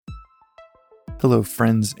Hello,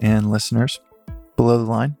 friends and listeners. Below the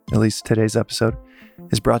Line, at least today's episode,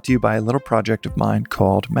 is brought to you by a little project of mine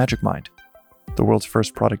called Magic Mind, the world's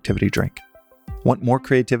first productivity drink. Want more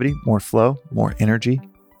creativity, more flow, more energy,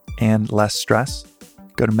 and less stress?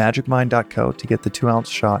 Go to magicmind.co to get the 2-ounce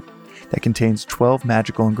shot that contains 12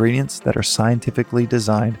 magical ingredients that are scientifically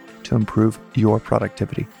designed to improve your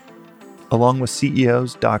productivity. Along with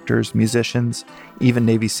CEOs, doctors, musicians, even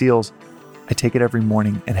Navy SEALs, I take it every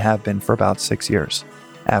morning and have been for about 6 years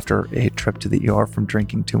after a trip to the ER from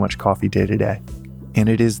drinking too much coffee day to day. And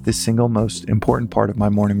it is the single most important part of my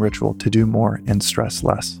morning ritual to do more and stress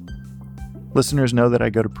less. Listeners know that I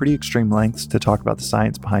go to pretty extreme lengths to talk about the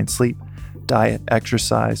science behind sleep, diet,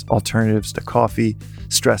 exercise, alternatives to coffee,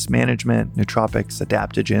 stress management, nootropics,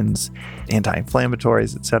 adaptogens,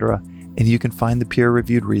 anti-inflammatories, etc. And you can find the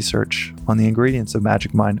peer-reviewed research on the ingredients of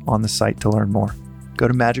Magic Mind on the site to learn more. Go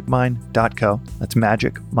to magicmind.co, that's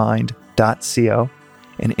magicmind.co,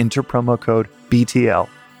 and enter promo code BTL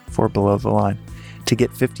for Below the Line to get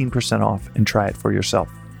 15% off and try it for yourself.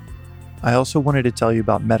 I also wanted to tell you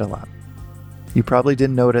about MetaLab. You probably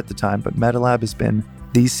didn't know it at the time, but MetaLab has been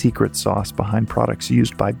the secret sauce behind products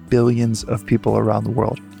used by billions of people around the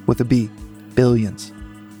world, with a B, billions.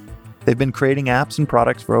 They've been creating apps and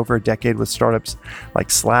products for over a decade with startups like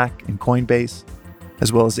Slack and Coinbase,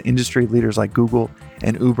 as well as industry leaders like Google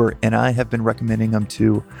and Uber, and I have been recommending them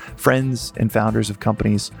to friends and founders of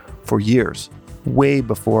companies for years, way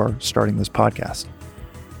before starting this podcast.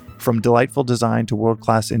 From delightful design to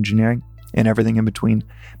world-class engineering and everything in between,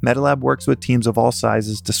 MetaLab works with teams of all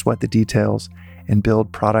sizes to sweat the details and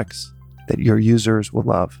build products that your users will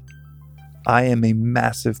love. I am a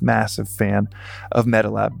massive, massive fan of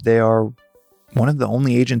MetaLab. They are one of the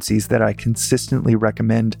only agencies that I consistently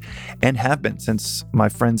recommend and have been since my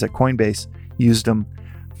friends at Coinbase used them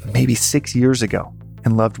maybe 6 years ago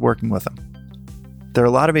and loved working with them. There are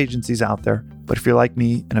a lot of agencies out there, but if you're like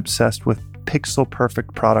me and obsessed with pixel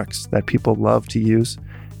perfect products that people love to use,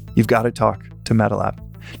 you've got to talk to MetaLab.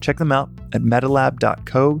 Check them out at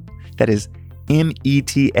metalab.co. That is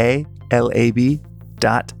metalab.co,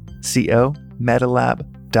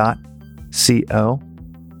 metalab.co.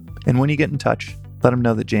 And when you get in touch, let them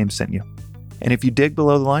know that James sent you. And if you dig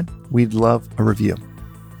Below the Line, we'd love a review.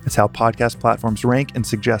 It's how podcast platforms rank and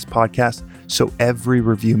suggest podcasts, so every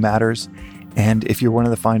review matters. And if you're one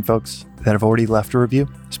of the fine folks that have already left a review,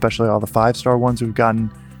 especially all the 5-star ones we've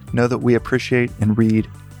gotten, know that we appreciate and read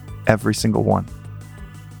every single one.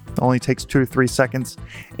 It only takes 2 to 3 seconds,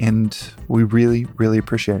 and we really, really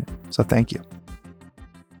appreciate it. So thank you.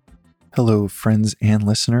 Hello, friends and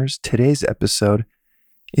listeners. Today's episode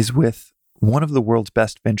is with one of the world's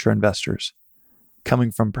best venture investors,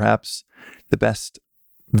 coming from perhaps the best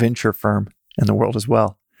venture firm in the world as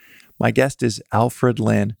well. My guest is Alfred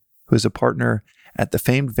Lin, who is a partner at the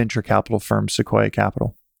famed venture capital firm Sequoia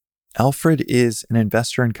Capital. Alfred is an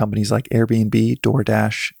investor in companies like Airbnb,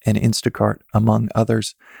 DoorDash, and Instacart, among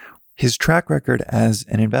others. His track record as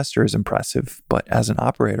an investor is impressive, but as an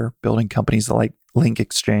operator, building companies like Link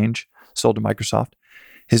Exchange, sold to Microsoft,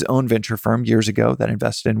 his own venture firm years ago that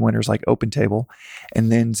invested in winners like OpenTable, and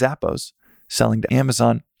then Zappos, selling to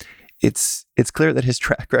Amazon, it's clear that his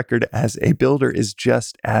track record as a builder is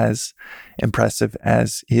just as impressive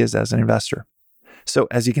as he is as an investor. So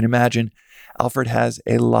as you can imagine, Alfred has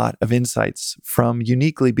a lot of insights from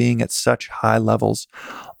uniquely being at such high levels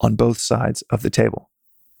on both sides of the table.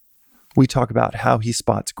 We talk about how he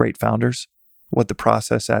spots great founders, what the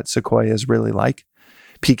process at Sequoia is really like,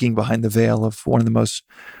 peeking behind the veil of one of the most,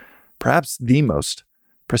 perhaps the most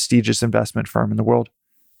prestigious investment firm in the world.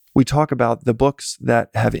 We talk about the books that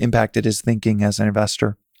have impacted his thinking as an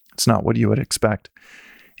investor. It's not what you would expect.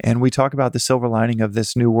 And we talk about the silver lining of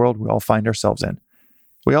this new world we all find ourselves in.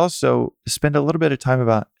 We also spend a little bit of time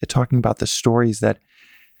talking about the stories that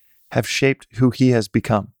have shaped who he has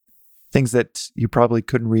become. Things that you probably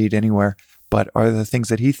couldn't read anywhere, but are the things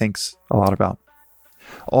that he thinks a lot about.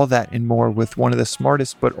 All that and more with one of the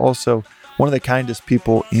smartest, but also one of the kindest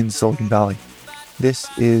people in Silicon Valley. This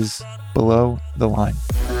is Below the Line.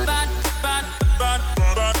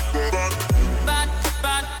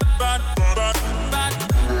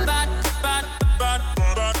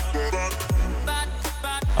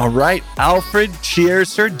 All right, Alfred, cheers,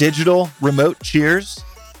 sir. Digital remote cheers.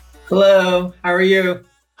 Hello, how are you?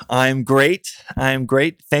 I'm great.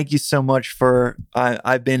 Thank you so much for,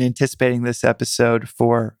 I've been anticipating this episode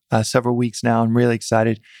for several weeks now. I'm really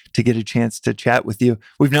excited to get a chance to chat with you.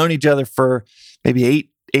 We've known each other for maybe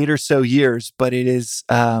eight or so years, but it is,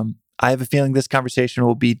 I have a feeling this conversation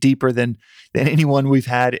will be deeper than anyone we've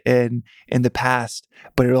had in the past,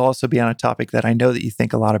 but it'll also be on a topic that I know that you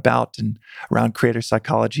think a lot about and around creator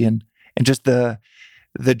psychology and just the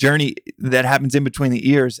journey that happens in between the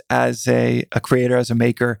ears as a creator, as a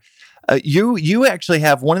maker. You actually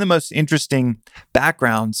have one of the most interesting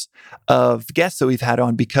backgrounds of guests that we've had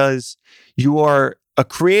on because you are a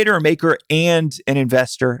creator, a maker, and an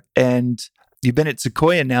investor, and you've been at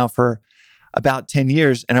Sequoia now for about 10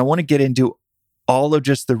 years. And I want to get into all of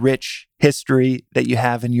just the rich history that you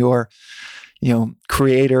have in your,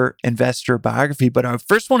 creator investor biography. But I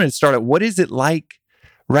first wanted to start at what is it like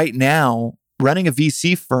right now running a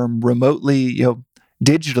VC firm remotely,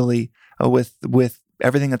 digitally with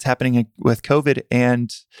everything that's happening with COVID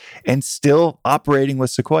and still operating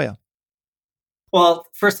with Sequoia? Well,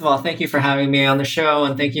 first of all, thank you for having me on the show,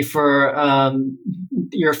 and thank you for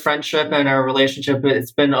your friendship and our relationship.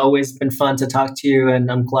 It's always been fun to talk to you,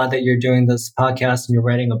 and I'm glad that you're doing this podcast and you're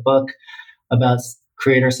writing a book about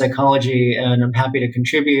creator psychology, and I'm happy to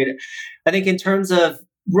contribute. I think in terms of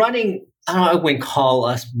running, I wouldn't call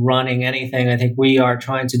us running anything. I think we are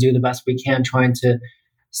trying to do the best we can, trying to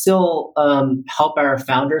still help our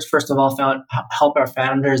founders, first of all, help our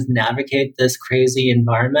founders navigate this crazy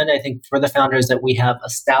environment. I think for the founders that we have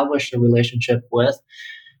established a relationship with,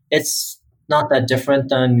 it's not that different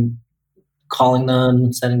than calling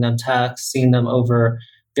them, sending them texts, seeing them over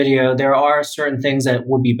video. There are certain things that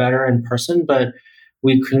would be better in person, but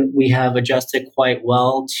we have adjusted quite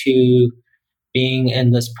well to being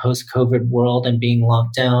in this post-COVID world and being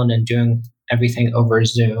locked down and doing everything over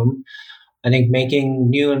Zoom. I think making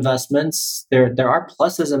new investments, there are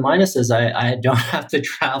pluses and minuses. I don't have to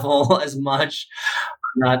travel as much.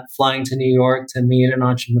 I'm not flying to New York to meet an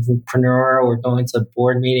entrepreneur or going to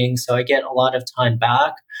board meetings. So I get a lot of time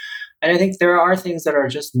back. And I think there are things that are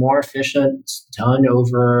just more efficient done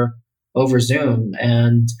over Zoom.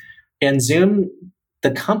 And Zoom, the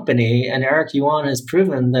company, and Eric Yuan has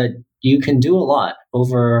proven that you can do a lot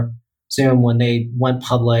over Zoom when they went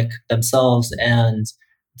public themselves and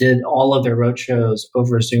did all of their roadshows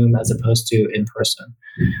over Zoom as opposed to in person.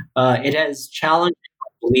 It has challenged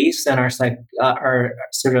our beliefs and our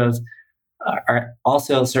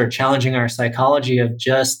also sort of challenging our psychology of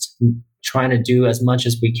just trying to do as much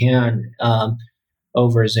as we can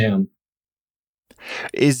over Zoom.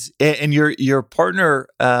 And your partner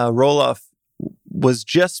Roelof was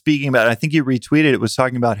just speaking about, I think you retweeted it, was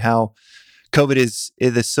talking about how COVID is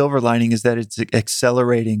the silver lining is that it's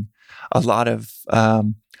accelerating a lot of,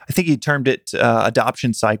 I think he termed it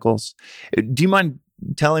adoption cycles. Do you mind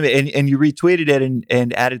telling me, and you retweeted it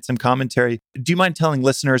and added some commentary. Do you mind telling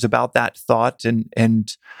listeners about that thought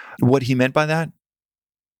and what he meant by that?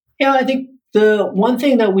 Yeah, I think the one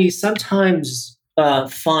thing that we sometimes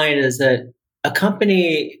find is that a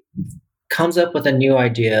company comes up with a new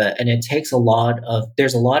idea and it takes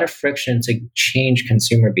there's a lot of friction to change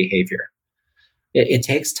consumer behavior. It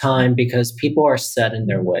takes time because people are set in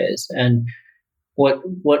their ways. And what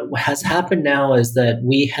has happened now is that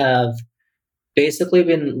we have basically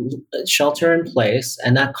been shelter in place,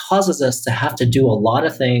 and that causes us to have to do a lot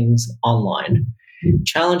of things online,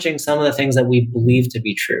 challenging some of the things that we believe to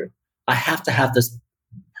be true. I have to have this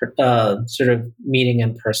sort of meeting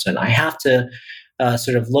in person. I have to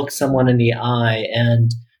sort of look someone in the eye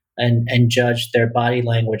and judge their body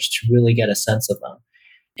language to really get a sense of them.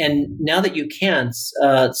 And now that you can't,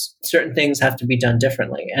 certain things have to be done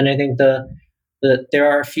differently. And I think there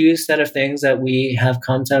are a few set of things that we have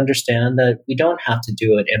come to understand that we don't have to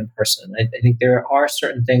do it in person. I think there are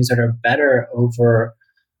certain things that are better over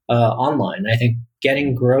online. I think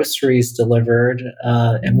getting groceries delivered,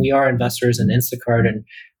 and we are investors in Instacart and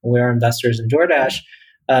we are investors in DoorDash.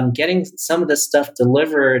 Getting some of this stuff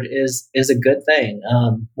delivered is a good thing.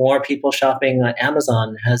 More people shopping on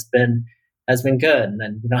Amazon has been good,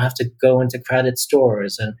 and we don't have to go into crowded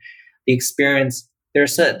stores. And the experience, there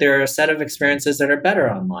are a set of experiences that are better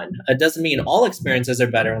online. It doesn't mean all experiences are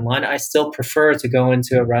better online. I still prefer to go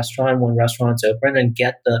into a restaurant when restaurants open and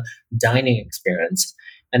get the dining experience.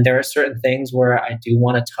 And there are certain things where I do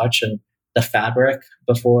want to touch the fabric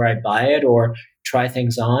before I buy it or try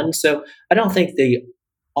things on. So I don't think the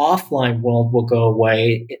offline world will go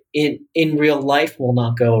away. In real life will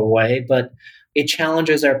not go away, but it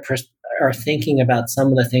challenges our thinking about some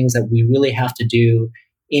of the things that we really have to do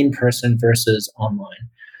in person versus online.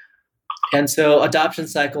 And so adoption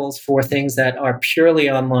cycles for things that are purely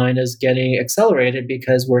online is getting accelerated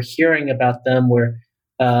because we're hearing about them,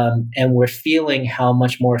 and we're feeling how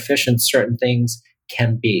much more efficient certain things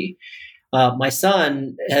can be. My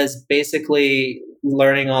son has basically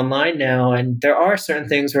learning online now, and there are certain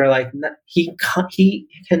things where like he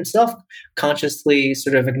himself consciously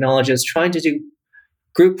sort of acknowledges trying to do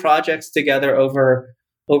group projects together over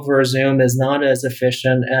Zoom is not as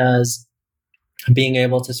efficient as being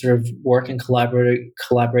able to sort of work and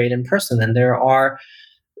collaborate in person.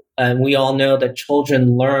 And we all know that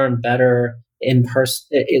children learn better in person,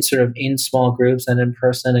 it's sort of in small groups and in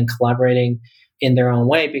person and collaborating in their own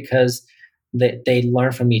way because they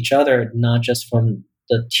learn from each other, not just from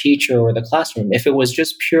the teacher or the classroom. If it was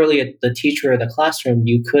just purely the teacher or the classroom,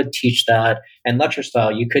 you could teach that, and lecture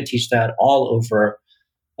style, you could teach that all over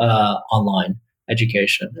online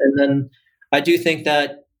education. And then I do think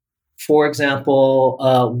that, for example,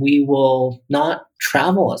 we will not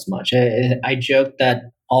travel as much. I joke that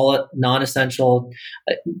all non-essential,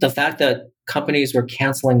 the fact that companies were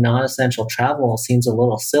canceling non-essential travel seems a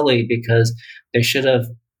little silly because they should have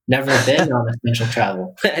never been on essential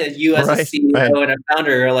travel. You as a CEO and a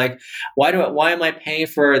founder are like, why am I paying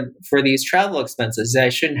for these travel expenses? I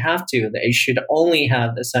shouldn't have to. They should only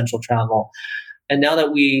have essential travel. And now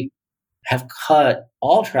that we have cut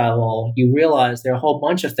all travel, you realize there are a whole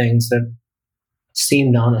bunch of things that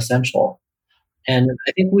seem non-essential. And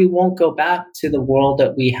I think we won't go back to the world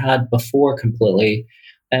that we had before completely,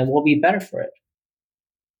 and we'll be better for it.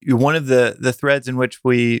 One of the threads in which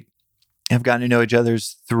we have gotten to know each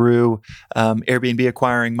other's through Airbnb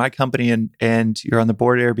acquiring my company, and you're on the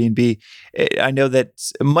board of Airbnb. I know that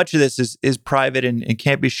much of this is private and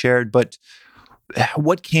can't be shared, but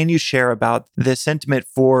what can you share about the sentiment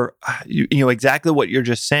for, exactly what you're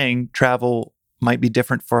just saying? Travel might be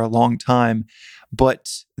different for a long time,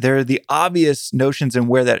 but there are the obvious notions and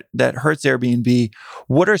where that hurts Airbnb.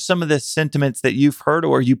 What are some of the sentiments that you've heard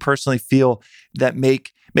or you personally feel that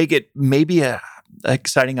make it maybe a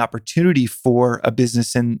exciting opportunity for a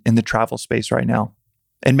business in the travel space right now?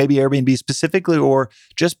 And maybe Airbnb specifically, or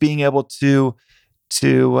just being able to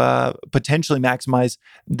potentially maximize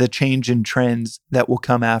the change in trends that will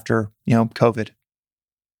come after, COVID?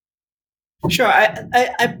 Sure.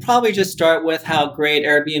 I'd probably just start with how great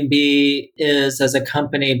Airbnb is as a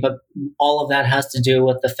company, but all of that has to do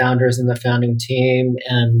with the founders and the founding team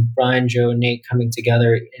and Brian, Joe, Nate coming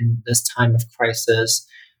together in this time of crisis.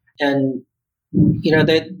 And,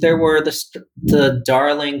 they were the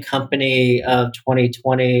darling company of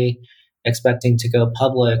 2020 expecting to go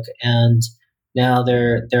public, and now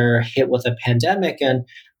they're hit with a pandemic, and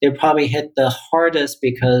they probably hit the hardest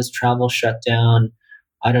because travel shut down.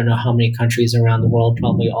 I don't know how many countries around the world,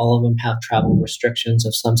 probably all of them have travel restrictions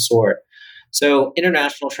of some sort. So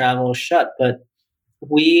international travel is shut, but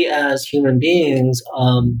we as human beings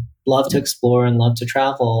love to explore and love to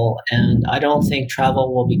travel. And I don't think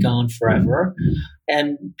travel will be gone forever.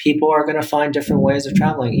 And people are going to find different ways of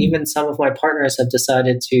traveling. Even some of my partners have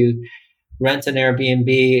decided to rent an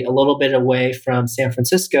Airbnb a little bit away from San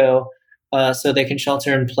Francisco so they can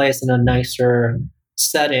shelter in place in a nicer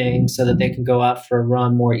setting so that they can go out for a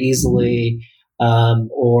run more easily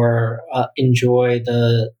or enjoy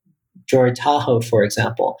the Joy Tahoe, for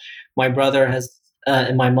example. My brother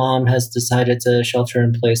and my mom has decided to shelter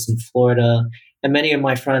in place in Florida. And many of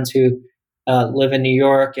my friends who live in New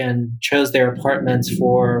York and chose their apartments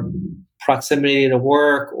for proximity to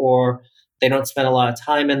work, or they don't spend a lot of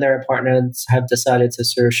time in their apartments, have decided to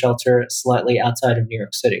sort of shelter slightly outside of New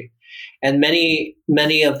York City. And many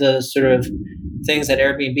of the sort of things that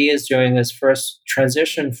Airbnb is doing is first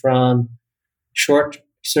transition from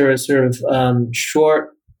short-term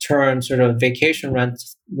sort of vacation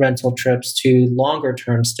rental trips to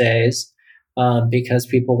longer-term stays because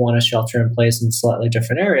people want to shelter in place in slightly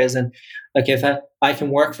different areas. And like if I can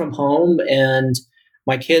work from home and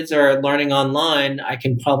my kids are learning online, I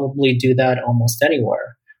can probably do that almost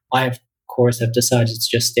anywhere. I, of course, have decided to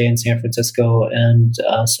just stay in San Francisco and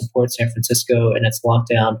support San Francisco in its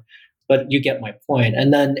lockdown. But you get my point.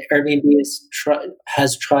 And then Airbnb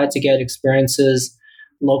has tried to get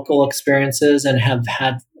local experiences, and have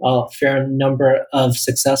had a fair number of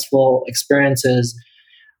successful experiences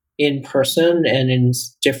in person and in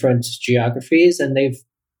different geographies. And they've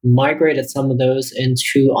migrated some of those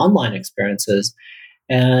into online experiences.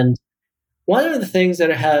 And one of the things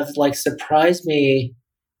that have surprised me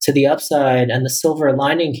to the upside, and the silver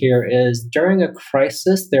lining here, is during a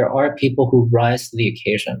crisis, there are people who rise to the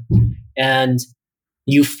occasion. And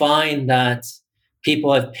you find that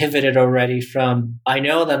people have pivoted already from, I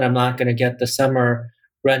know that I'm not going to get the summer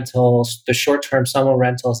rentals, the short-term summer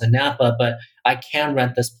rentals in Napa, but I can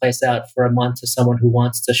rent this place out for a month to someone who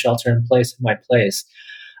wants to shelter in place in my place.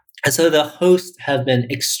 And so the hosts have been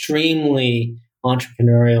extremely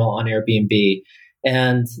entrepreneurial on Airbnb.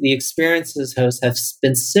 And the Experiences hosts have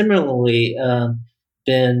been similarly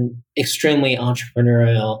been extremely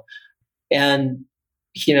entrepreneurial. And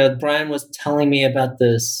Brian was telling me about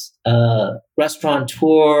this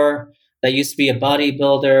restaurateur that used to be a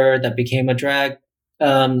bodybuilder that became a drag,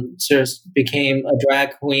 sort of became a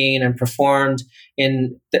drag queen and performed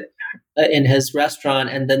in his restaurant,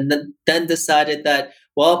 and then decided that,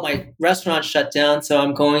 well, my restaurant shut down, so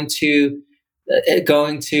I'm going to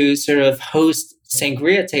sort of host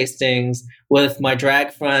sangria tastings with my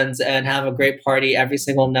drag friends and have a great party every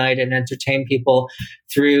single night and entertain people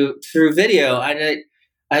through video.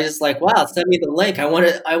 I just like, wow, send me the link. I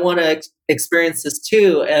want to experience this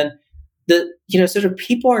too. And sort of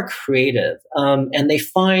people are creative, and they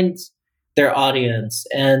find their audience.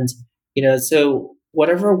 And so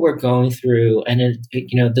whatever we're going through, and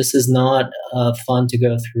this is not fun to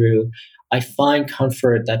go through. I find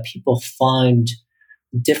comfort that people find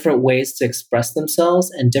different ways to express themselves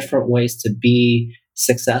and different ways to be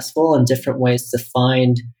successful and different ways to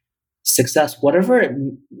find success, whatever it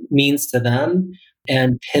means to them,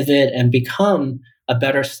 and pivot and become a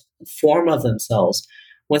better form of themselves.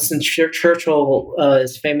 Winston Churchill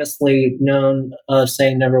is famously known of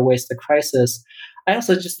saying, never waste a crisis. I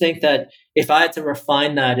also just think that if I had to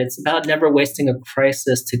refine that, it's about never wasting a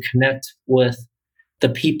crisis to connect with the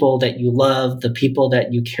people that you love, the people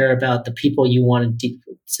that you care about, the people you want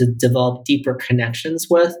to develop deeper connections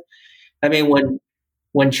with. I mean,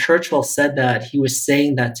 when Churchill said that, he was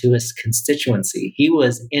saying that to his constituency. He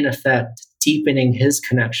was, in effect, deepening his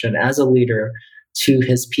connection as a leader to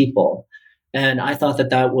his people. And I thought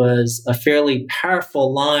that was a fairly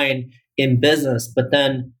powerful line in business. But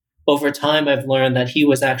then over time, I've learned that he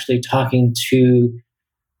was actually talking to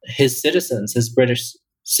his citizens, his British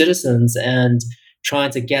citizens, and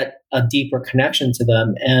trying to get a deeper connection to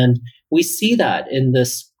them. And we see that in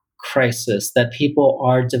this crisis, that people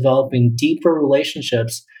are developing deeper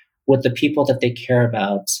relationships with the people that they care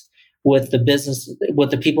about, with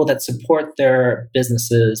the people that support their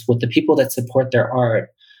businesses, with the people that support their art,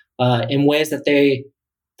 in ways that they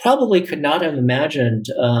probably could not have imagined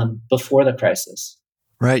before the crisis.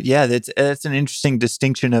 Right. Yeah, that's an interesting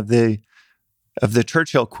distinction of the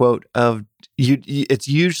Churchill quote of it's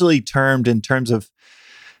usually termed in terms of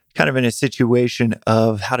kind of in a situation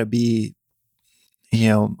of how to be,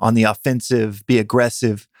 on the offensive, be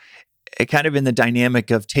aggressive, kind of in the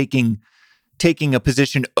dynamic of taking a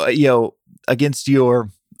position, against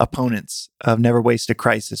your opponents, of never waste a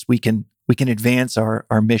crisis. We can advance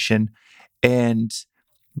our mission,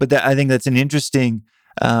 but I think that's an interesting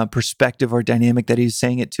perspective or dynamic that he's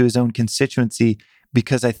saying it to his own constituency,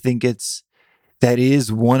 because I think that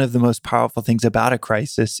is one of the most powerful things about a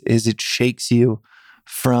crisis is it shakes you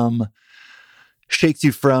from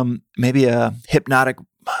maybe a hypnotic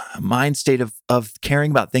mind state of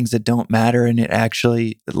caring about things that don't matter. And it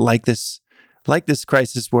actually, like this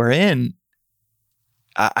crisis we're in,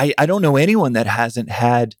 I don't know anyone that hasn't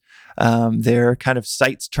had their kind of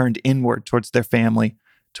sights turned inward towards their family,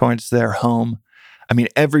 towards their home. I mean,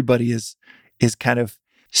 everybody is kind of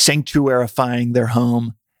sanctuarifying their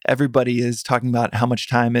home. Everybody is talking about how much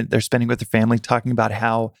time they're spending with their family, talking about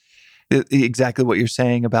how exactly what you're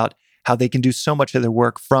saying about how they can do so much of their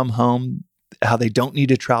work from home, how they don't need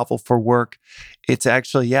to travel for work. It's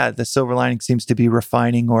actually, the silver lining seems to be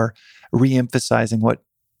refining or re-emphasizing what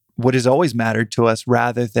has always mattered to us,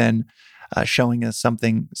 rather than showing us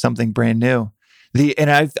something brand new.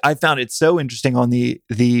 I found it so interesting on the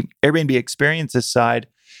Airbnb experiences side.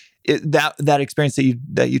 That experience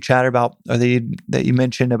that you chatted about, or that you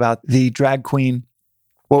mentioned about the drag queen.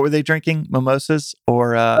 What were they drinking? Mimosas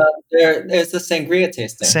or? There's a sangria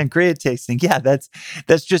tasting. Sangria tasting, yeah. That's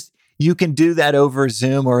just, you can do that over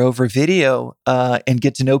Zoom or over video and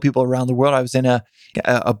get to know people around the world. I was in a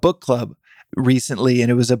book club recently,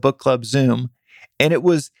 and it was a book club Zoom, and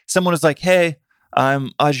someone was like, "Hey,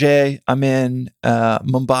 I'm Ajay. I'm in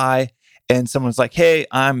Mumbai," and someone was like, "Hey,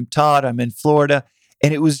 I'm Todd. I'm in Florida."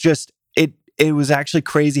 And it was just, it was actually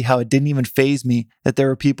crazy how it didn't even faze me that there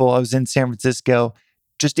were people. I was in San Francisco,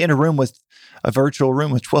 just in a virtual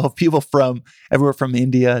room with 12 people from everywhere from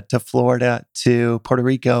India to Florida to Puerto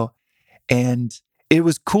Rico. And it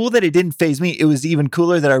was cool that it didn't faze me. It was even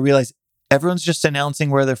cooler that I realized everyone's just announcing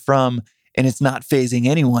where they're from, and it's not fazing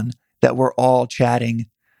anyone that we're all chatting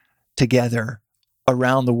together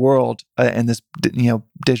around the world in this,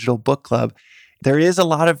 digital book club. There is a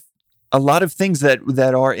lot of things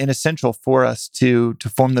that are inessential for us to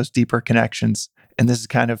form those deeper connections. And this is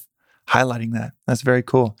kind of highlighting that. That's very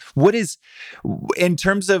cool. What is, in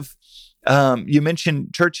terms of, you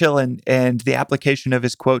mentioned Churchill and the application of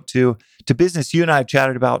his quote to business. You and I have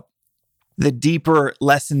chatted about the deeper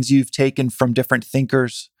lessons you've taken from different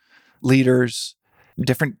thinkers, leaders,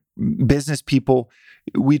 different business people.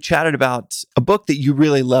 We chatted about a book that you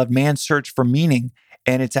really loved, Man's Search for Meaning,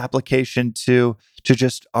 and its application to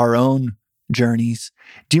just our own journeys.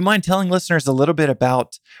 Do you mind telling listeners a little bit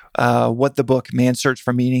about what the book Man's Search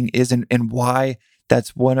for Meaning is, and why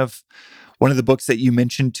that's one of the books that you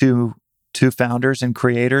mentioned to founders and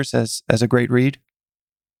creators as a great read?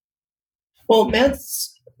 Well,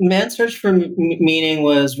 Man's Search for Meaning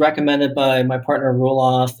was recommended by my partner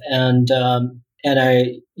Roelof, and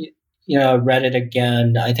I read it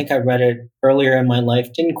again. I think I read it earlier in my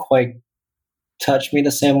life. Didn't quite touch me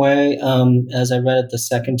the same way as I read it the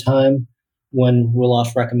second time when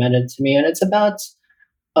Roelof recommended it to me. And it's about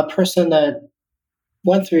a person that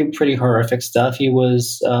went through pretty horrific stuff. He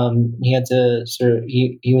was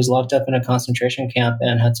he was locked up in a concentration camp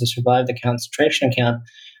and had to survive the concentration camp.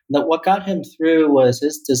 That what got him through was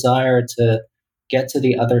his desire to get to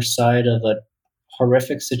the other side of a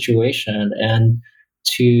horrific situation and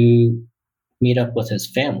to meet up with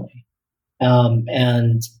his family,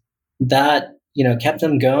 and that kept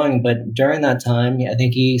him going. But during that time, I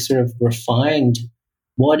think he sort of refined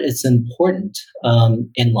what is important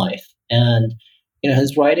in life, and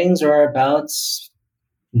his writings are about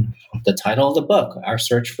the title of the book, Our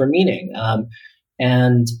Search for Meaning.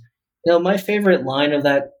 And my favorite line of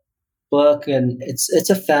that book, and it's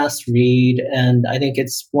a fast read, and I think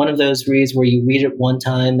it's one of those reads where you read it one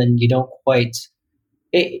time and you don't quite,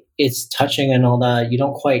 it's touching and all that, you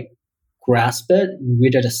don't quite grasp it. You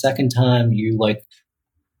read it a second time, you like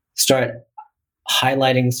start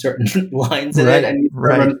highlighting certain lines in it, and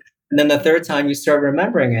and then the third time you start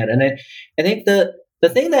remembering it. And I think the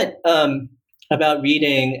thing that about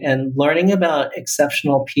reading and learning about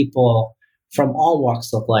exceptional people from all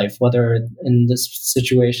walks of life, whether in this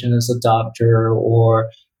situation as a doctor or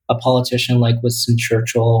a politician like Winston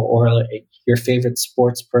Churchill, or your favorite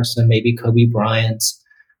sports person, maybe Kobe Bryant,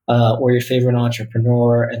 or your favorite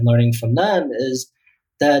entrepreneur, and learning from them, is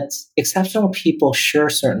that exceptional people share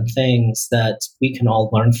certain things that we can all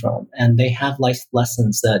learn from, and they have life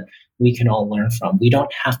lessons that we can all learn from. We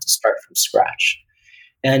don't have to start from scratch.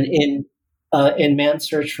 And in Man's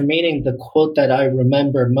Search for Meaning, the quote that I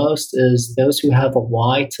remember most is, "Those who have a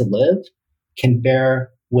why to live can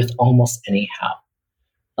bear with almost any how."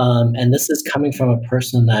 And this is coming from a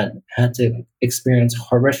person that had to experience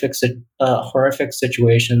horrific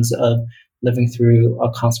situations of living through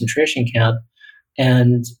a concentration camp.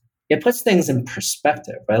 And it puts things in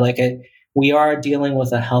perspective, right? Like we are dealing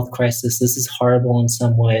with a health crisis. This is horrible in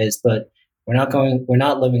some ways, but we're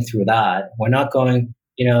not living through that. We're not going,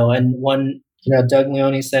 and one, Doug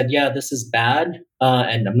Leone said, yeah, this is bad.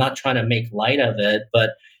 And I'm not trying to make light of it,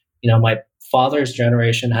 but, my father's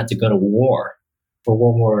generation had to go to war for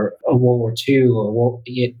World War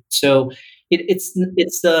II so it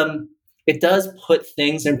does put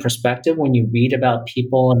things in perspective when you read about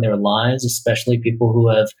people and their lives, especially people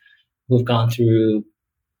who've gone through,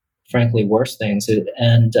 frankly, worse things.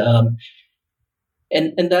 And that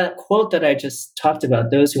quote that I just talked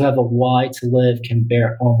about, "Those who have a why to live can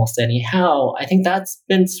bear almost any how," I think that's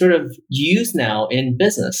been sort of used now in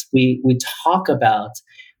business. We talk about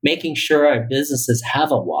making sure our businesses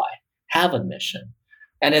have a why, have a mission.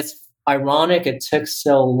 And it's ironic it took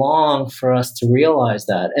so long for us to realize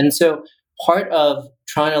that. And so part of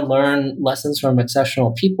trying to learn lessons from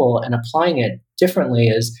exceptional people and applying it differently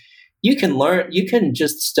is you can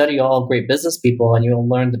just study all great business people and you'll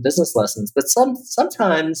learn the business lessons. But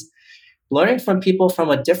sometimes learning from people from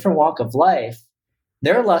a different walk of life,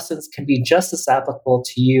 their lessons can be just as applicable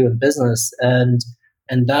to you in business. And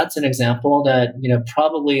that's an example that,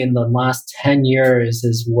 probably in the last 10 years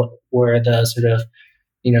is where the sort of,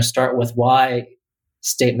 start with why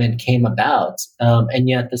statement came about. And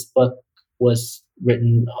yet this book was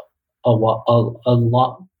written a lot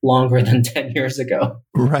longer than 10 years ago.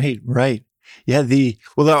 Right. Yeah.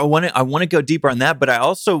 I want to go deeper on that, but I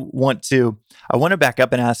also want to back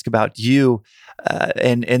up and ask about you,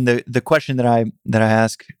 and the question that I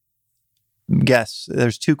ask guests.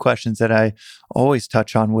 There's two questions that I always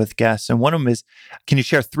touch on with guests, and one of them is, can you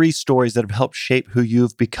share 3 stories that have helped shape who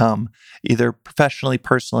you've become, either professionally,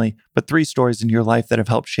 personally, but 3 stories in your life that have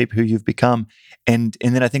helped shape who you've become, and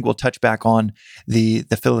then I think we'll touch back on the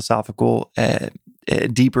philosophical,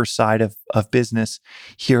 deeper side of business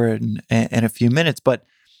here in a few minutes. But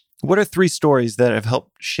what are 3 stories that have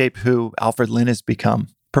helped shape who Alfred Lin has become,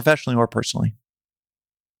 professionally or personally?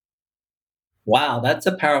 Wow, that's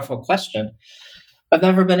a powerful question. I've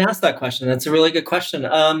never been asked that question. That's a really good question.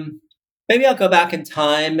 Maybe I'll go back in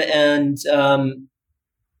time and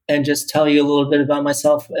and just tell you a little bit about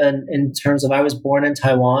myself. And in terms of, I was born in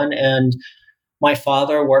Taiwan, and my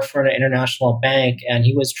father worked for an international bank, and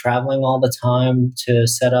he was traveling all the time to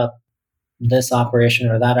set up this operation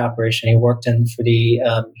or that operation. He worked in for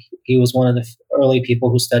he was one of the early people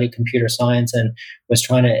who studied computer science and was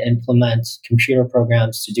trying to implement computer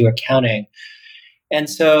programs to do accounting. And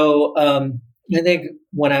so I think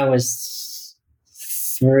when I was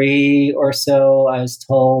 3 or so, I was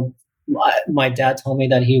told, my dad told me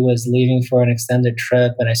that he was leaving for an extended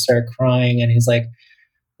trip, and I started crying. And he's like,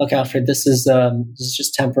 "Look, Alfred, this is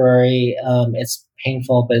just temporary. It's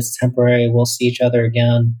painful, but it's temporary. We'll see each other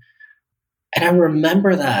again." And I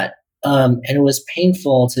remember that, and it was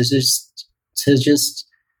painful to just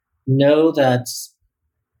know that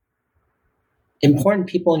important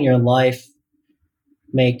people in your life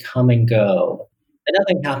may come and go. And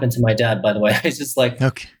nothing happened to my dad, by the way. It's just like,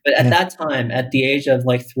 Okay. but at Yeah. that time, at the age of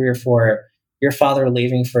like 3 or 4, your father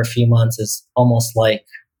leaving for a few months is almost like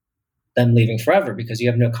them leaving forever, because you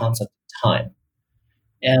have no concept of time.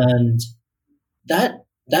 And that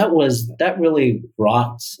really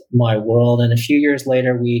rocked my world. And a few years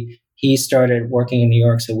later, he started working in New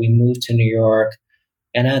York, so we moved to New York,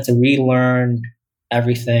 and I had to relearn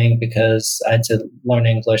everything because I had to learn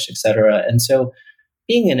English, etc. And so,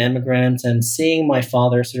 being an immigrant and seeing my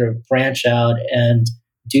father sort of branch out and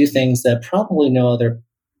do things that probably no other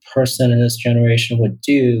person in this generation would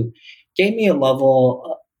do gave me a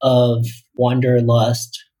level of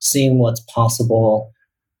wanderlust, seeing what's possible.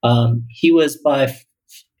 He was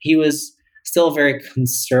still a very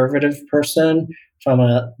conservative person from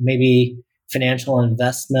a maybe financial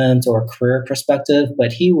investment or career perspective,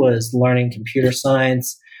 but he was learning computer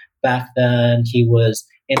science back then. He was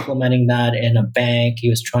implementing that in a bank. He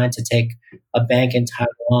was trying to take a bank in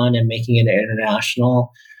Taiwan and making it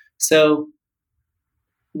international. So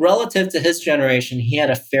relative to his generation, he had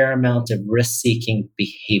a fair amount of risk-seeking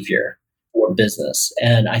behavior for business.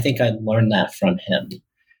 And I think I learned that from him.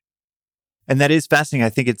 And that is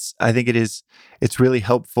fascinating. It's really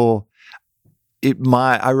helpful.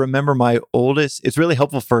 I remember my oldest, it's really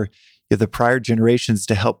helpful for the prior generations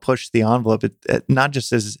to help push the envelope, not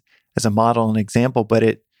just as a model and example, but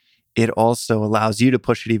it also allows you to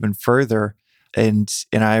push it even further. And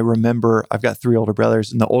I remember I've got 3 older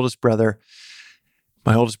brothers, and my oldest brother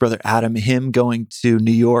Adam, him going to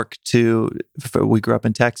New York we grew up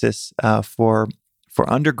in Texas for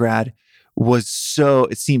undergrad,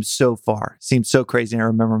 it seemed so far, seemed so crazy. And I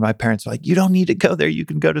remember my parents were like, "You don't need to go there. You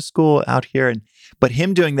can go to school out here." But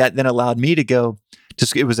him doing that then allowed me to go to,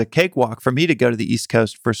 it was a cakewalk for me to go to the East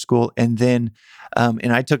Coast for school. And then,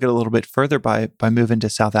 and I took it a little bit further by moving to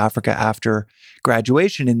South Africa after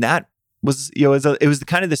graduation. And that was, it was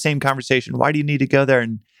kind of the same conversation. Why do you need to go there?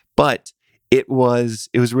 But it was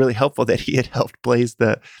really helpful that he had helped blaze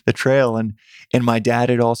the trail. And my dad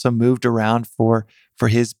had also moved around for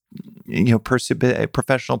his,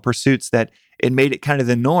 professional pursuits, that it made it kind of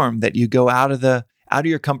the norm that you go out of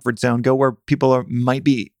your comfort zone, go where people might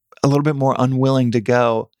be a little bit more unwilling to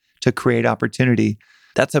go to create opportunity.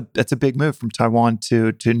 That's a big move from Taiwan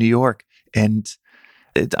to New York. And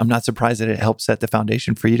I'm not surprised that it helped set the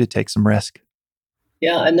foundation for you to take some risk.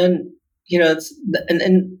 Yeah. And then,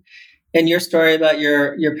 and your story about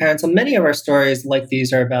your parents, and many of our stories like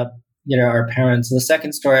these are about, our parents. And the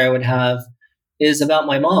second story I would have is about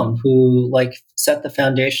my mom, who set the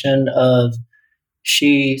foundation of,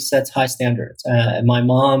 she sets high standards. And my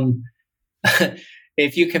mom,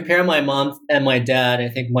 if you compare my mom and my dad, I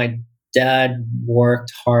think my dad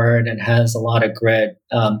worked hard and has a lot of grit.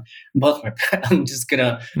 Both I'm just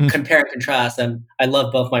gonna compare and contrast. I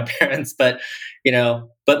love both my parents, but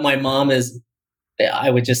my mom is, I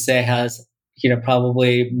would just say, has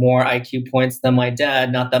probably more IQ points than my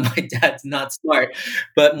dad. Not that my dad's not smart,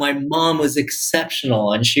 but my mom was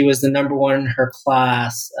exceptional, and she was the number one in her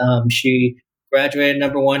class. She graduated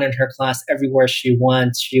number one in her class everywhere she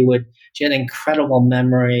went. She had incredible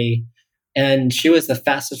memory, and she was the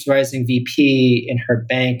fastest rising VP in her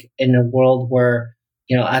bank in a world where,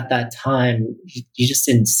 at that time, you just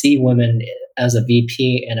didn't see women as a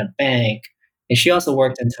VP in a bank. And she also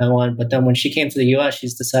worked in Taiwan, but then when she came to the US,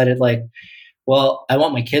 she's decided well, I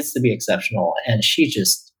want my kids to be exceptional. And she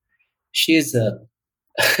just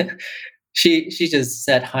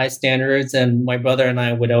set high standards. And my brother and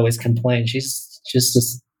I would always complain,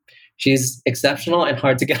 she's exceptional and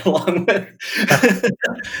hard to get along with.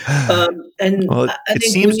 And well, it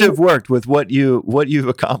seems to have worked with what you've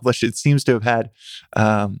accomplished. It seems to have had,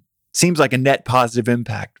 seems like a net positive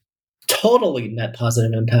impact. Totally net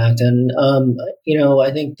positive impact. And,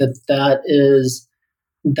 I think that is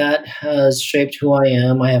that has shaped who I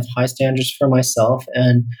am. I have high standards for myself,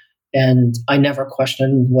 and I never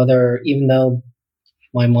questioned whether, even though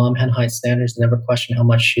my mom had high standards, I never questioned how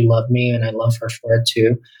much she loved me, and I love her for it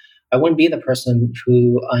too. I wouldn't be the person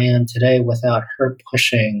who I am today without her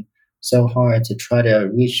pushing so hard to try to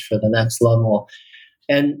reach for the next level.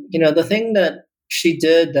 And the thing that she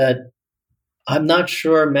did that I'm not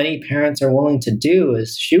sure many parents are willing to do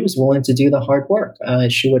is she was willing to do the hard work.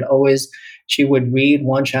 She would read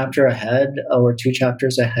one chapter ahead or two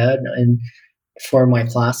chapters ahead and for my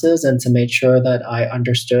classes and to make sure that I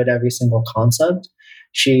understood every single concept.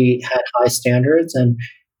 She had high standards, and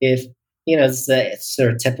if it's the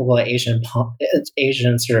sort of typical Asian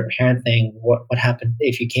sort of parent thing. What happened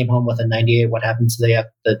if you came home with a 98? What happened to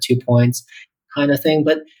the 2 points, kind of thing?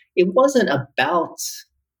 But it wasn't about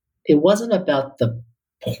the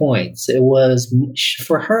points. It was,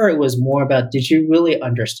 for her, it was more about, did you really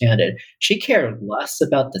understand it? She cared less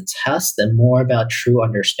about the test and more about true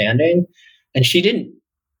understanding. And she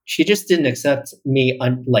just didn't accept me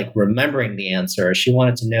like remembering the answer. She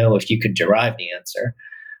wanted to know if you could derive the answer,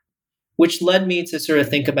 which led me to sort of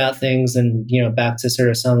think about things and, back to sort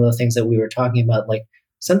of some of the things that we were talking about. Like,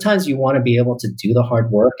 sometimes you want to be able to do the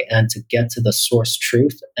hard work and to get to the source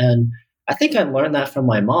truth. And I think I learned that from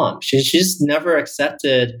my mom. She just never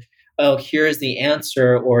accepted, oh, here's the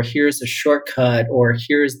answer, or here's a shortcut, or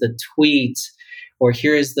here's the tweet, or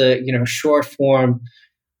here's the short form.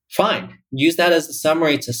 Fine, use that as a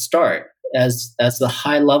summary to start, as the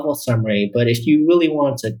high level summary. But if you really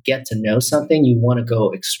want to get to know something, you want to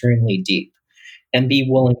go extremely deep and be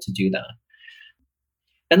willing to do that.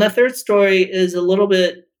 And the third story is a little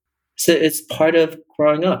bit, so it's part of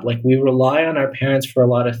growing up. Like, we rely on our parents for a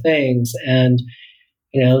lot of things, and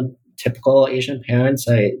typical Asian parents,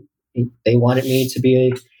 they wanted me to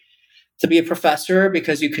be a professor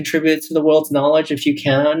because you contribute to the world's knowledge if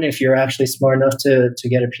you're actually smart enough to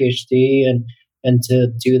get a PhD and to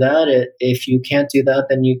do that. If you can't do that,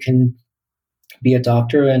 then you can be a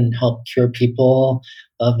doctor and help cure people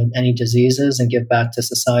of any diseases and give back to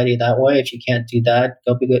society that way. If you can't do that,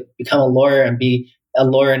 go become a lawyer and be a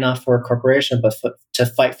lawyer not for a corporation, but to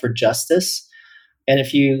fight for justice. And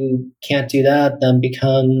if you can't do that, then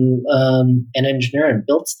become an engineer and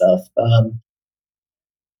build stuff.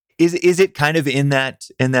 Is it kind of in that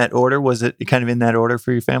order? Was it kind of in that order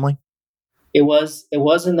for your family? It was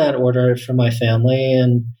in that order for my family,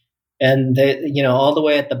 and they, all the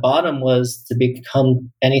way at the bottom was to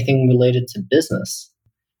become anything related to business.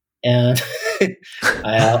 And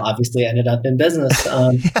I obviously ended up in business.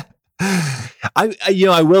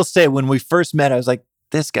 I will say, when we first met, I was like,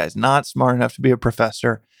 this guy's not smart enough to be a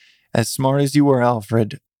professor. As smart as you were,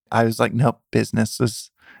 Alfred, I was like, nope, business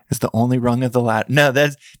is the only rung of the ladder. No,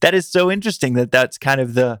 that is so interesting that's kind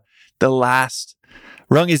of the last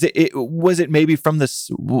rung. Was it maybe from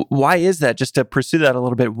this? Why is that? Just to pursue that a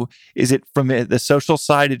little bit, is it from the social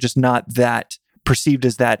side? It's just not that perceived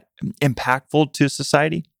as that impactful to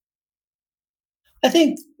society? I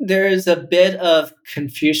think there is a bit of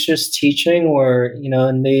Confucius teaching where,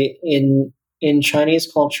 in Chinese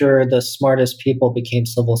culture, the smartest people became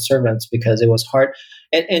civil servants because it was hard.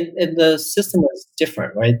 And the system was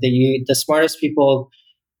different, right? The smartest people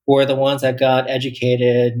were the ones that got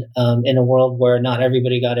educated in a world where not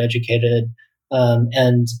everybody got educated,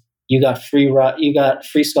 and you got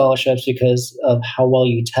free scholarships because of how well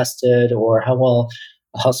you tested or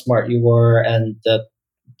how smart you were, and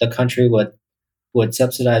the country would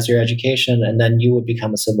subsidize your education, and then you would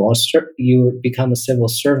become a civil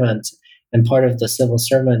servant. And part of the civil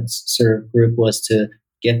servants sort of group was to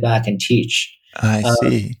give back and teach. I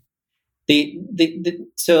see.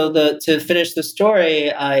 To finish the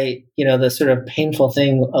story, the sort of painful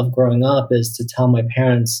thing of growing up is to tell my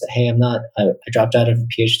parents, hey, I dropped out of a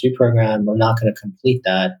PhD program. I'm not going to complete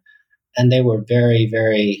that. And they were very,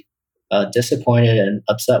 very disappointed and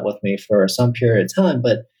upset with me for some period of time.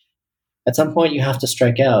 But at some point, you have to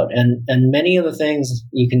strike out. And many of the things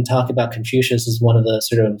you can talk about, Confucius is one of the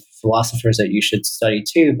sort of philosophers that you should study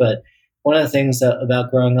too. But one of the things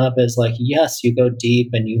about growing up is, like, yes, you go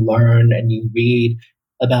deep and you learn and you read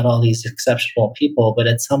about all these exceptional people. But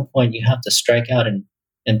at some point, you have to strike out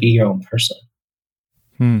and be your own person.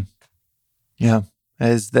 Yeah,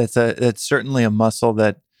 that's certainly a muscle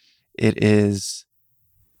that it is.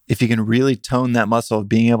 If you can really tone that muscle of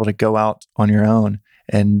being able to go out on your own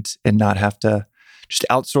and not have to just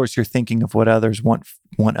outsource your thinking of what others want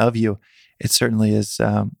of you, it certainly is.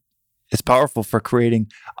 It's powerful for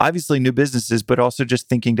creating obviously new businesses, but also just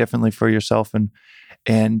thinking differently for yourself.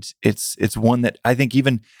 And it's one that I think,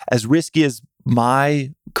 even as risky as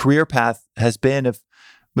my career path has been, of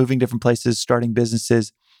moving different places, starting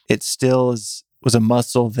businesses, it still was a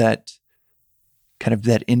muscle that kind of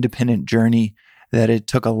that independent journey that it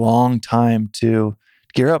took a long time to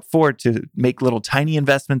gear up for, to make little tiny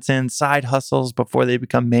investments in side hustles before they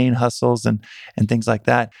become main hustles and things like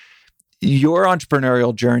that. Your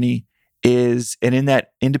entrepreneurial journey is, and in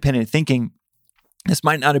that independent thinking, this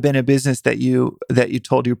might not have been a business that you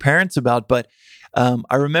told your parents about, but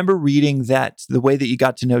I remember reading that the way that you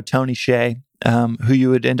got to know Tony Hsieh, who you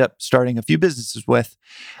would end up starting a few businesses with,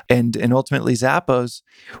 and ultimately Zappos,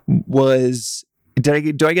 was, do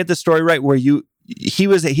I get the story right? Where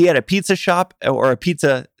he had a pizza shop or a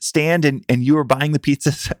pizza stand, and you were buying the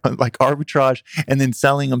pizzas like arbitrage and then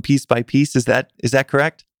selling them piece by piece. Is that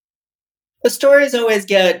correct? The stories always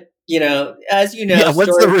get, as you know. Yeah,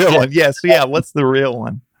 what's the real one? Yes, yeah, what's the real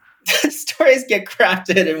one? Stories get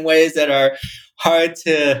crafted in ways that are hard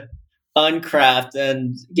to uncraft,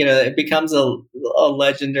 and it becomes a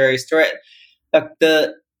legendary story.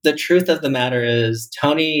 The truth of the matter is,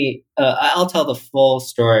 Tony. I'll tell the full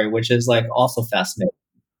story, which is like also fascinating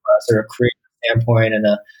from a sort of creative standpoint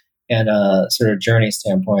and a sort of journey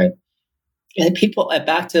standpoint. And people,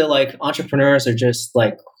 back to like, entrepreneurs are just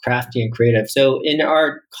like crafty and creative. So in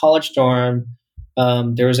our college dorm,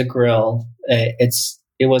 there was a grill.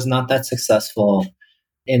 It was not that successful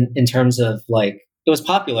in terms of like, it was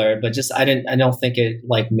popular, but just I don't think it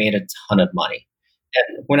like made a ton of money.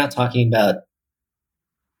 And we're not talking about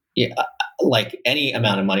like any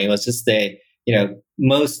amount of money. It was just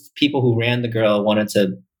most people who ran the grill wanted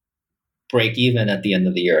to break even at the end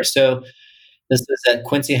of the year. So this was at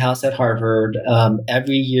Quincy House at Harvard.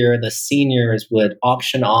 Every year, the seniors would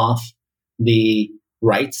auction off the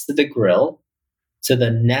rights to the grill to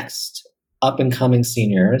the next up and coming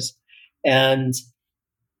seniors, and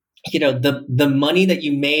the money that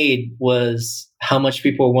you made was how much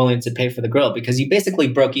people were willing to pay for the grill, because you basically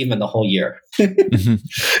broke even the whole year. Mm-hmm.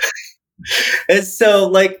 And so,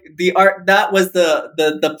 like, the art, that was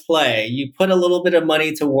the play. You put a little bit of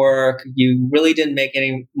money to work. You really didn't make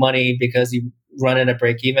any money because you run at a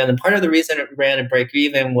break even. And part of the reason it ran at break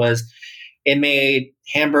even was it made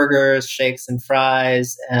hamburgers, shakes, and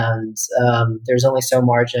fries, and there's only so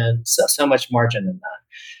much margin in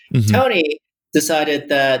that. Mm-hmm. Tony decided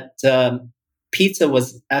that pizza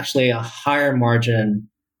was actually a higher margin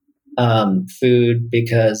food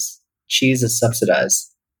because cheese is subsidized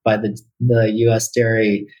by the U.S.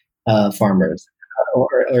 dairy farmers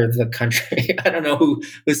or the country. I don't know who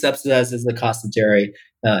subsidizes the cost of dairy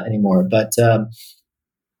anymore, but so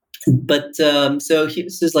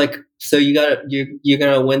this is like, so you're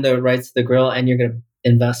gonna win the rights to the grill, and you're gonna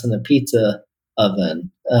invest in the pizza oven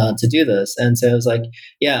to do this. And so it was like,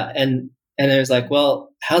 yeah, and it was like, well,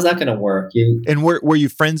 how's that gonna work? And were you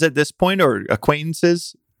friends at this point or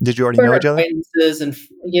acquaintances? Did you already know each other? Acquaintances, and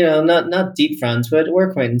not deep friends, but we're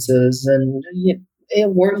acquaintances, and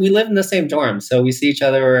we live in the same dorm, so we see each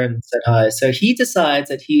other and said hi. So he decides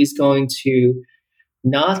that he's going to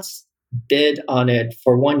not bid on it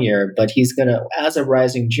for 1 year, but he's going to, as a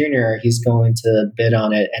rising junior, he's going to bid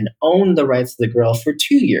on it and own the rights to the grill for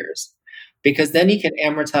 2 years, because then he can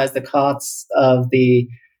amortize the costs of the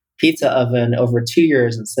pizza oven over 2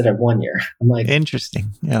 years instead of 1 year. I'm like,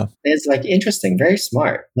 interesting. Yeah. It's like interesting, very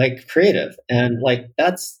smart, like creative. And like,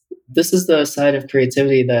 this is the side of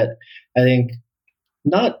creativity that I think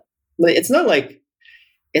it's not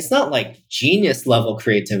like genius level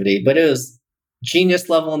creativity, but it was genius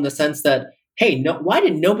level in the sense that, hey, why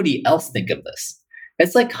did nobody else think of this?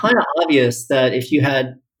 It's like kind of obvious that if you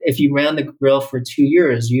ran the grill for 2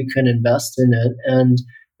 years, you can invest in it and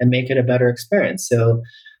make it a better experience. So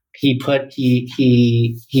he put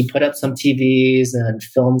up some TVs and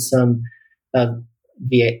filmed some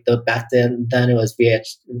back then it was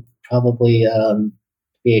probably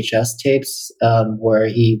VHS tapes where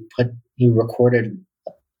he recorded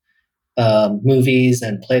movies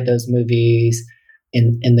and played those movies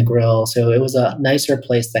in the grill. So it was a nicer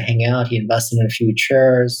place to hang out. He invested in a few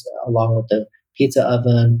chairs along with the pizza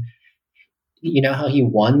oven. You know how he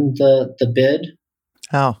won the bid?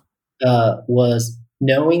 How? Was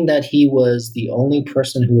knowing that he was the only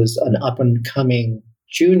person who was an up-and-coming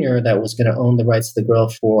junior that was going to own the rights to the grill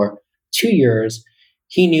for 2 years.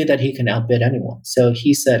 He knew that he can outbid anyone. So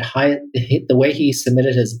he said the way he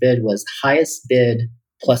submitted his bid was highest bid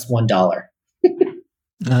plus $1.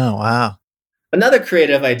 Oh, wow. Another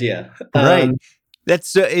creative idea. Right.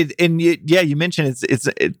 That's you mentioned it's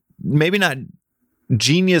maybe not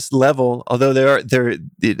genius level, although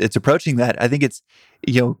it's approaching that. I think it's,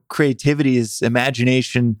 creativity is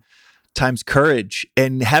imagination times courage,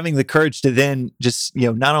 and having the courage to then just,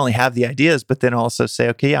 not only have the ideas, but then also say,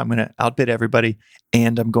 okay, yeah, I'm going to outbid everybody,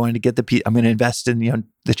 and I'm going to get I'm going to invest in,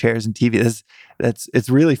 the chairs and TV. It's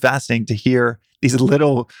really fascinating to hear these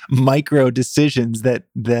little micro decisions that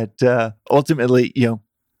ultimately,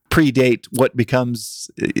 predate what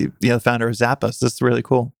becomes, the founder of Zappos. That's really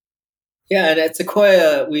cool. Yeah. And at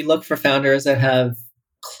Sequoia, we look for founders that have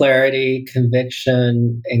clarity,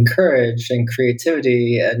 conviction, and courage and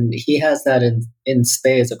creativity. And he has that in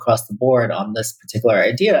spades across the board on this particular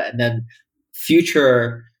idea. And then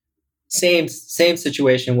future, same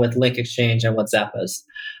situation with Link Exchange and with Zappos.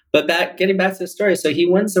 But getting back to the story, so he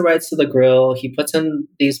wins the rights to the grill. He puts in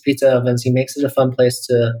these pizza ovens. He makes it a fun place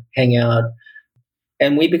to hang out.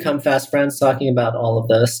 And we become fast friends talking about all of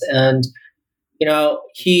this. And,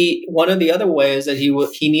 one of the other ways that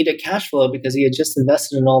he needed cash flow because he had just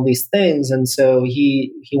invested in all these things. And so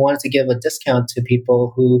he wanted to give a discount to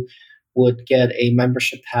people who would get a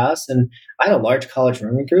membership pass. And I had a large college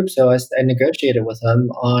rooming group. So I negotiated with him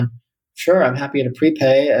on, sure, I'm happy to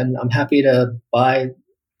prepay and I'm happy to buy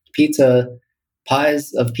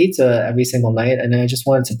pies of pizza every single night. And I just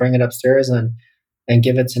wanted to bring it upstairs and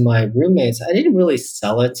give it to my roommates. I didn't really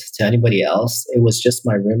sell it to anybody else. It was just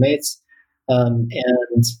my roommates. And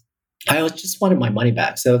I just wanted my money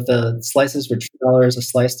back. So if the slices were $2 a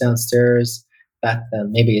slice downstairs back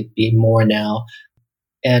then, maybe it'd be more now.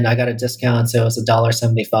 And I got a discount, so it was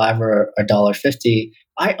 $1.75 or $1.50.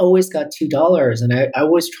 I always got $2, and I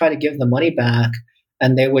always try to give the money back.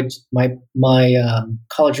 And they would, my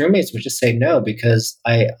college roommates would just say no because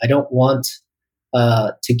I don't want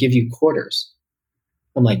to give you quarters.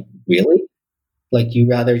 I'm like, really? Like, you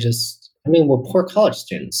rather just? I mean, we're poor college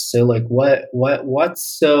students, so like, what's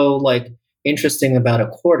so like interesting about a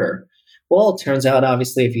quarter? Well, it turns out,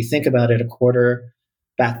 obviously, if you think about it, a quarter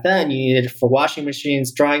back then you needed it for washing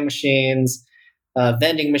machines, drying machines,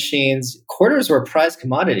 vending machines. Quarters were a prized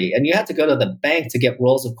commodity, and you had to go to the bank to get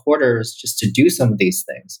rolls of quarters just to do some of these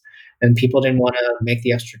things. And people didn't want to make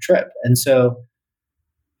the extra trip. And so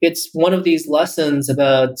it's one of these lessons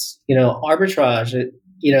about, arbitrage.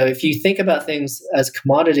 If you think about things as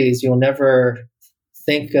commodities, you'll never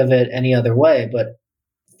think of it any other way. But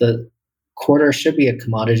the quarter should be a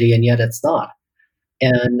commodity, and yet it's not.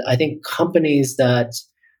 And I think companies that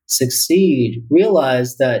succeed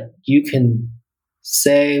realize that you can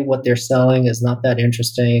say what they're selling is not that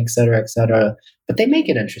interesting, et cetera, but they make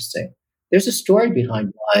it interesting. There's a story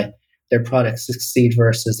behind why their products succeed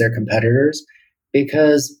versus their competitors,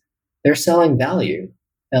 because they're selling value.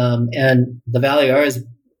 And the value I was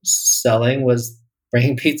selling was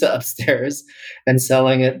bringing pizza upstairs and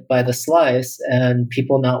selling it by the slice, and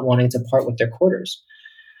people not wanting to part with their quarters.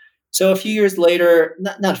 So a few years later,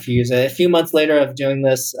 not a few years, a few months later of doing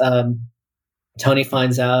this, Tony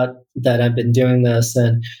finds out that I've been doing this,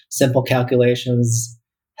 and simple calculations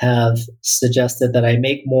have suggested that I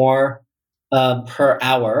make more per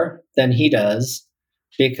hour than he does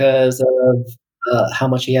because of how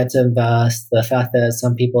much he had to invest, the fact that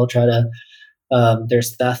some people try to,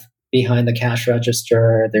 there's theft behind the cash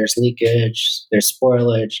register, there's leakage, there's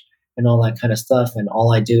spoilage, and all that kind of stuff. And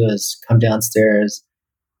all I do is come downstairs,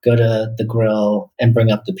 go to the grill, and bring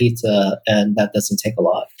up the pizza, and that doesn't take a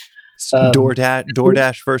lot.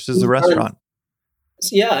 DoorDash versus the restaurant.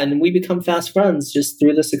 Yeah, and we become fast friends just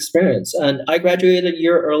through this experience. And I graduated a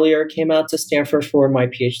year earlier, came out to Stanford for my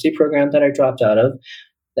PhD program that I dropped out of.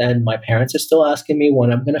 And my parents are still asking me when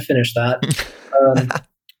I'm going to finish that.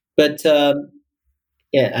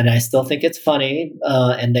 Yeah, and I still think it's funny,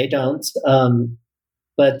 and they don't.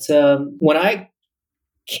 But when I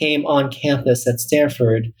came on campus at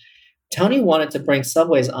Stanford, Tony wanted to bring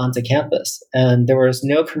subways onto campus, and there was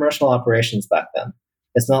no commercial operations back then.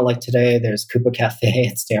 It's not like today. There's Coupa Cafe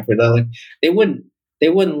at Stanford. They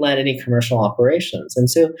wouldn't let any commercial operations, and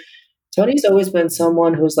so Tony's always been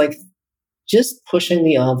someone who's like just pushing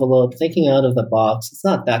the envelope, thinking out of the box. It's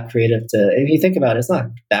not that creative. If you think about it, it's not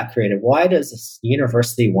that creative. Why does this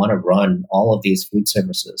university want to run all of these food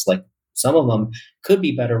services? Like, some of them could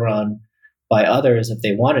be better run by others if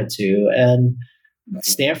they wanted to. And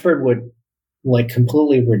Stanford would like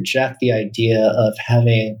completely reject the idea of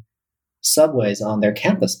having subways on their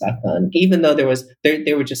campus back then, even though they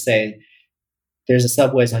would just say there's a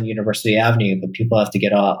subways on University Avenue, but people have to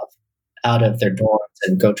get out of their dorms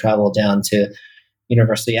and go travel down to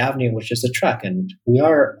University Avenue, which is a trek. And we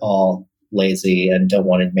are all lazy and don't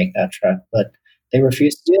want to make that trek, but they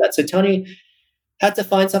refuse to do that. So Tony had to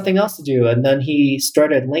find something else to do. And then he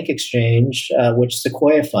started Link Exchange, which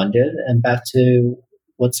Sequoia funded. And back to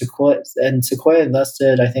what Sequoia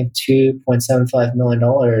invested, I think, $2.75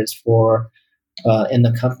 million for in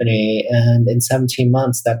the company. And in 17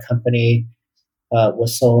 months, that company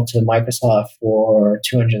was sold to Microsoft for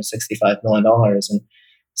 $265 million. And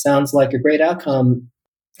sounds like a great outcome.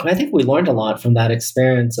 And I think we learned a lot from that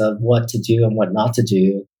experience of what to do and what not to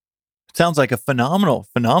do. Sounds like a phenomenal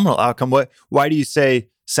outcome. Why do you say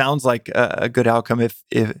sounds like a good outcome if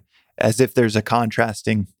as if there's a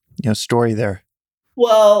contrasting, story there?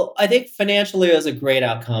 Well, I think financially it was a great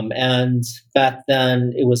outcome. And back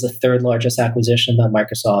then it was the third largest acquisition that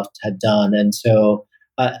Microsoft had done. And so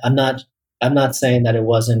I'm not saying that it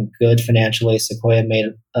wasn't good financially. Sequoia made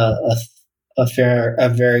a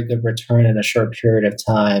very good return in a short period of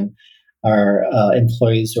time. Our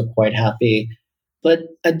employees were quite happy. But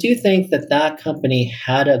I do think that company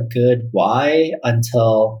had a good why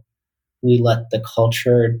until we let the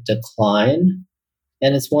culture decline.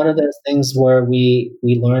 And it's one of those things where we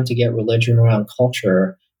learn to get religion around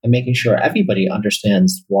culture and making sure everybody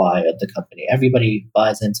understands why of the company. Everybody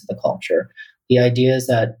buys into the culture. The ideas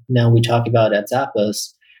that now we talk about at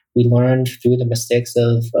Zappos, we learned through the mistakes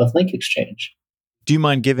of Link Exchange. Do you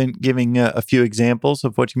mind giving a few examples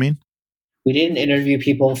of what you mean? We didn't interview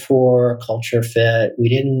people for culture fit. We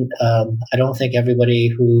didn't. I don't think everybody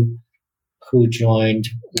who joined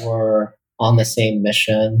were on the same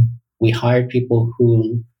mission. We hired people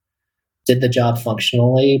who did the job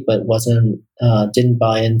functionally, but didn't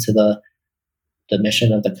buy into the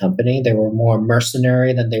mission of the company. They were more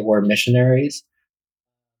mercenary than they were missionaries.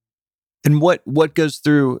 And what goes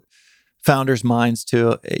through founders' minds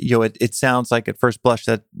to it sounds like at first blush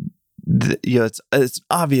that it's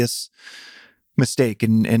obvious mistake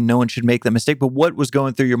and no one should make that mistake. But what was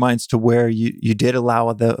going through your minds to where you did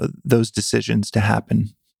allow those decisions to happen?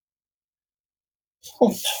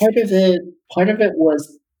 Well, part of it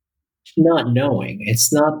was not knowing.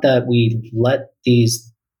 It's not that we let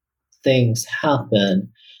these things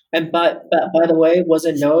happen. And by the way, was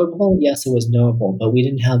it knowable? Yes, it was knowable, but we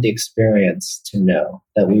didn't have the experience to know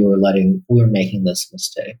that we were making this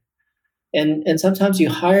mistake. And sometimes you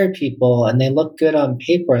hire people and they look good on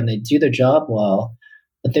paper and they do their job well,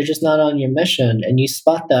 but they're just not on your mission, and you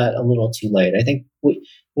spot that a little too late. I think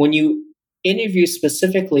when you interview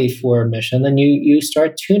specifically for a mission, then you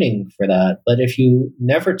start tuning for that. But if you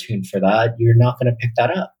never tune for that, you're not going to pick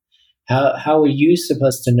that up. How are you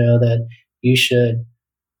supposed to know that you should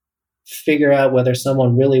figure out whether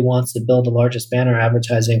someone really wants to build the largest banner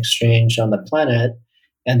advertising exchange on the planet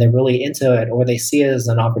and they're really into it, or they see it as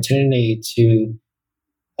an opportunity to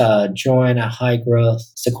join a high growth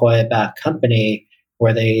Sequoia backed company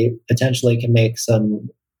where they potentially can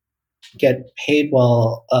get paid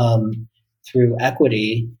well through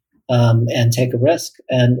equity and take a risk.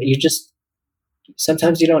 And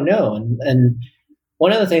sometimes you don't know. And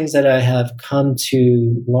one of the things that I have come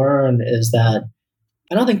to learn is that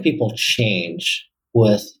I don't think people change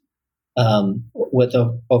with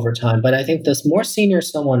over time. But I think the more senior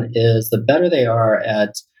someone is, the better they are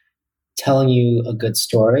at telling you a good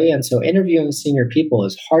story. And so interviewing senior people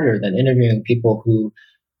is harder than interviewing people who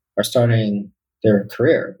are starting their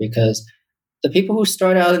career, because the people who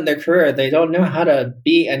start out in their career, they don't know how to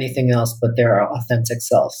be anything else but their authentic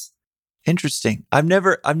selves. Interesting. I've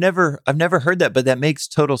never heard that, but that makes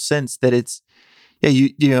total sense. That it's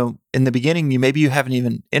in the beginning, maybe you haven't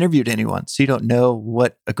even interviewed anyone, so you don't know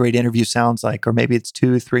what a great interview sounds like, or maybe it's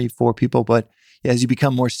 2, 3, 4 people. But as you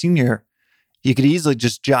become more senior, you could easily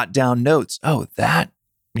just jot down notes. Oh, that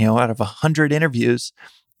out of 100 interviews,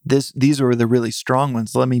 these were the really strong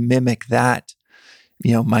ones. Let me mimic that.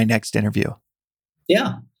 My next interview.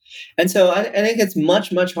 Yeah, and so I think it's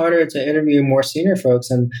much, much harder to interview more senior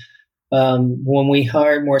folks. And when we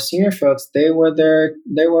hired more senior folks, they were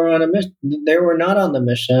on a mission. They were not on the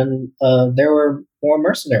mission. They were more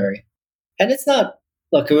mercenary. And it's not.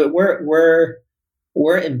 Look,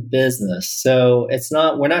 we're in business, so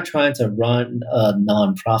we're not trying to run a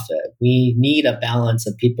nonprofit. We need a balance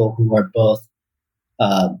of people who are both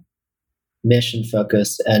mission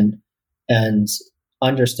focused and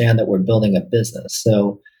understand that we're building a business.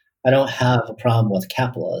 So I don't have a problem with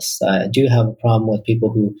capitalists. I do have a problem with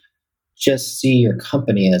people who just see your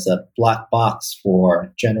company as a black box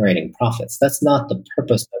for generating profits. That's not the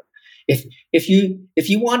purpose of it. If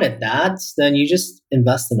you wanted that, then you just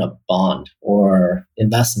invest in a bond or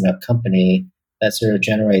invest in a company that sort of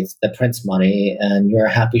that prints money, and you're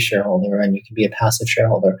a happy shareholder and you can be a passive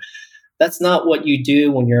shareholder. That's not what you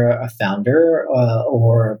do when you're a founder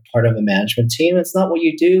or part of a management team. It's not what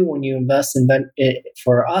you do when you invest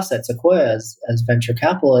for us at Sequoia as venture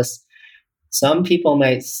capitalists. Some people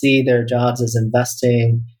might see their jobs as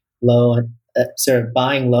investing low, sort of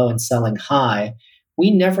buying low and selling high.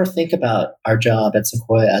 we never think about our job at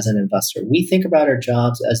Sequoia as an investor. We think about our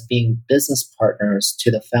jobs as being business partners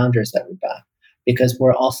to the founders that we back, because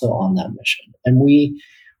we're also on that mission. And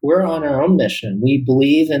we're on our own mission. We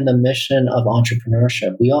believe in the mission of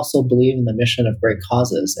entrepreneurship. We also believe in the mission of great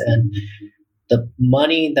causes. And the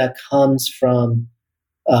money that comes from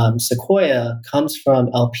Sequoia comes from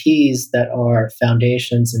LPs that are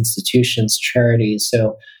foundations, institutions, charities.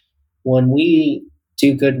 So when we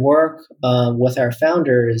do good work with our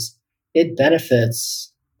founders, it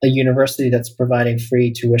benefits a university that's providing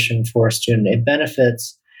free tuition for a student. It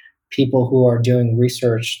benefits people who are doing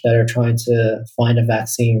research that are trying to find a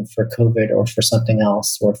vaccine for COVID or for something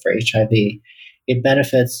else or for HIV. It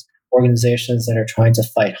benefits organizations that are trying to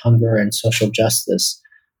fight hunger and social justice,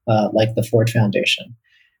 like the Ford Foundation.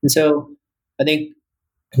 And so I think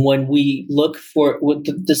when we look for,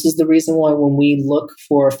 this is the reason why when we look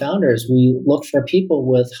for founders, we look for people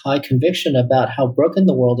with high conviction about how broken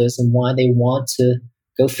the world is and why they want to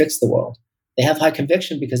go fix the world. They have high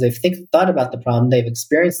conviction because they've thought about the problem, they've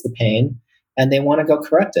experienced the pain, and they want to go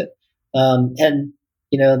correct it. And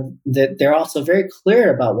they're also very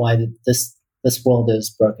clear about why this world is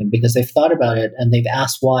broken, because they've thought about it and they've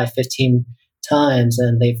asked why 15 times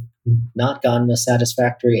and they've not gotten a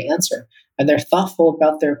satisfactory answer. And they're thoughtful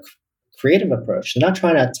about their creative approach. They're not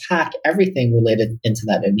trying to attack everything related into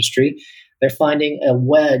that industry. They're finding a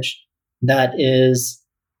wedge that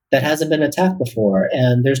hasn't been attacked before.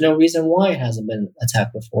 And there's no reason why it hasn't been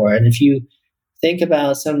attacked before. And if you think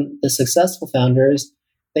about the successful founders,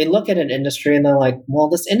 they look at an industry and they're like, well,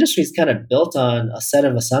 this industry is kind of built on a set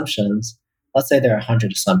of assumptions. Let's say there are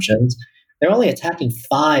 100 assumptions. They're only attacking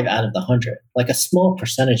 5 out of the 100, like a small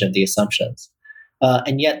percentage of the assumptions.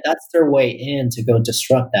 And yet that's their way in to go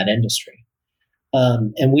disrupt that industry.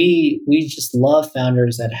 And we just love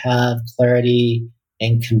founders that have clarity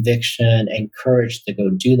and conviction and courage to go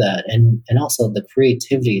do that. And also the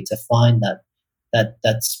creativity to find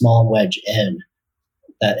that small wedge in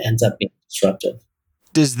that ends up being disruptive.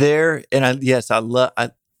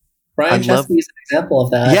 Brian Chesky is an example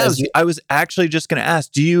of that. Yeah, I was actually just going to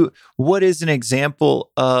ask, what is an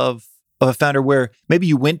example of a founder where maybe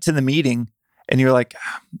you went to the meeting and you're like,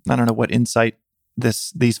 I don't know what insight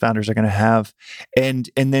these founders are going to have, and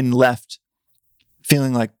then left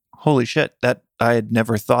feeling like, holy shit, that I had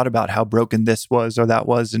never thought about how broken this was or that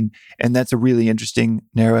was, and that's a really interesting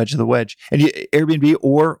narrow edge of the wedge. And Airbnb,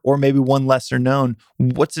 or maybe one lesser known,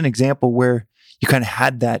 what's an example where you kind of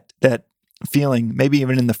had that feeling, maybe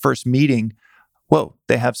even in the first meeting, whoa,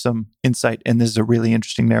 they have some insight, and this is a really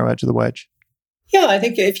interesting narrow edge of the wedge? Yeah, I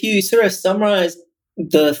think if you sort of summarize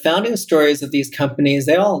the founding stories of these companies,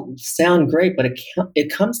 they all sound great, but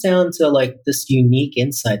it comes down to like this unique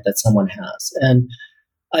insight that someone has. And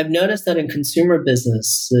I've noticed that in consumer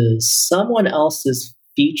businesses, someone else's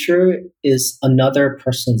feature is another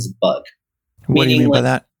person's bug. What do you mean by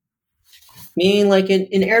that? Meaning like in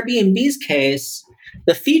Airbnb's case,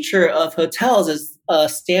 the feature of hotels is a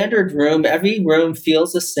standard room. Every room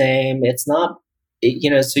feels the same. It's not,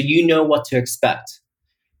 so you know what to expect.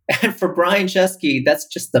 And for Brian Chesky, that's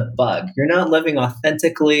just the bug. You're not living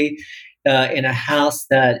authentically in a house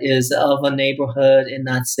that is of a neighborhood in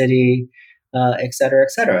that city, et cetera,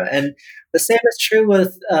 et cetera. And the same is true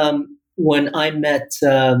with when I met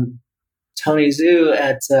Tony Zhu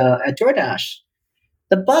at DoorDash.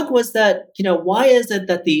 The bug was that, why is it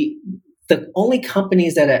that the only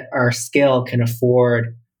companies that at our scale can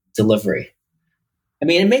afford delivery? I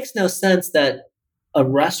mean, it makes no sense that a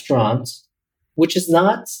restaurant, which is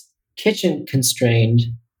not kitchen constrained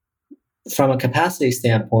from a capacity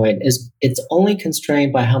standpoint, it's only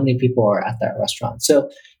constrained by how many people are at that restaurant. So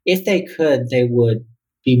if they could, they would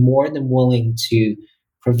be more than willing to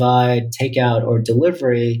provide takeout or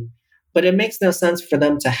delivery, but it makes no sense for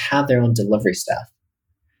them to have their own delivery staff.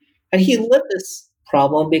 And he lived this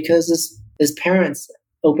problem because his parents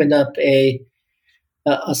opened up a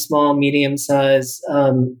small, medium-sized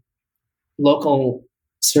local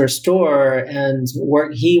sort of store, and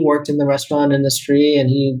he worked in the restaurant industry, and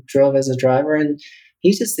he drove as a driver, and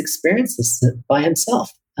he just experienced this by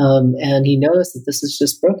himself. And he noticed that this is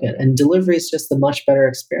just broken, and delivery is just a much better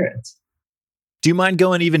experience. Do you mind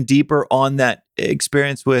going even deeper on that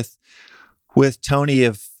experience with Tony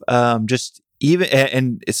of just even,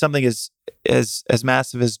 and something as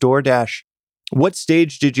massive as DoorDash? What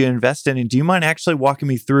stage did you invest in? And do you mind actually walking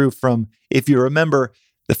me through from, if you remember,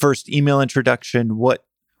 the first email introduction, what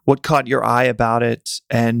caught your eye about it,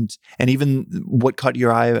 and even what caught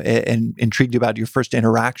your eye and intrigued about your first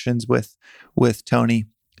interactions with Tony,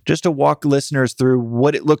 just to walk listeners through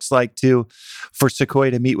what it looks like for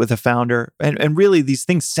Sequoia to meet with a founder. And really, these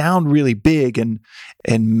things sound really big and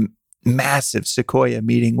massive, Sequoia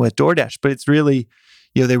meeting with DoorDash, but it's really,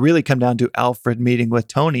 they really come down to Alfred meeting with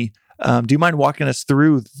Tony. Do you mind walking us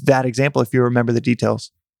through that example if you remember the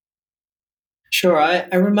details? Sure. I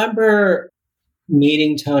remember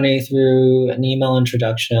meeting Tony through an email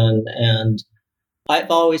introduction, and I've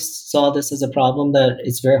always saw this as a problem that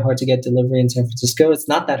it's very hard to get delivery in San Francisco. It's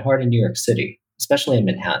not that hard in New York City, especially in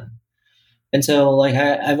Manhattan. And so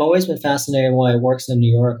I've always been fascinated why it works in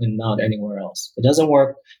New York and not anywhere else. It doesn't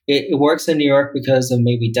work. It works in New York because of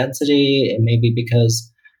maybe density. It may be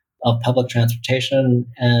because of public transportation,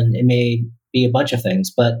 and it may be a bunch of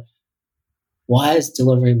things. But why is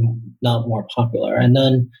delivery not more popular? And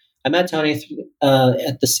then I met Tony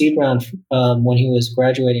at the seed round when he was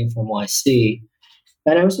graduating from YC,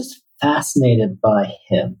 and I was just fascinated by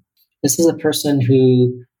him. This is a person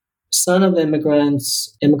who, son of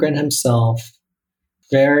immigrants, immigrant himself,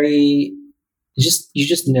 you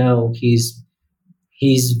just know he's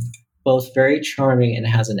both very charming and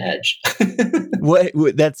has an edge.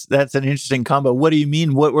 That's an interesting combo. What do you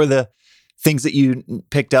mean? What were the things that you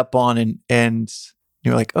picked up on and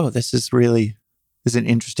you're like, oh, this is an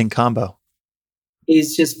interesting combo?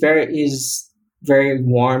 He's very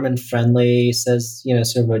warm and friendly, says,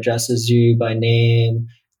 sort of addresses you by name,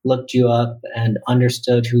 looked you up and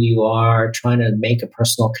understood who you are, trying to make a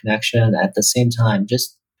personal connection at the same time,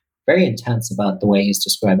 just very intense about the way he's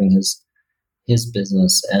describing his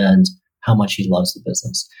business and how much he loves the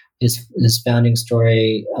business. His founding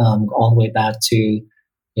story, all the way back to,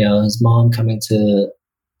 his mom coming to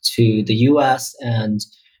the U.S. and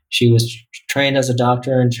she was trained as a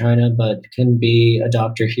doctor in China, but couldn't be a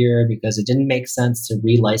doctor here because it didn't make sense to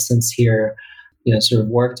relicense here. Sort of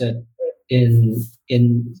worked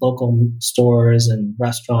in local stores and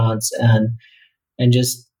restaurants and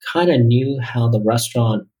just kind of knew how the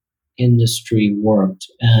restaurant industry worked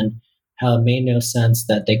and how it made no sense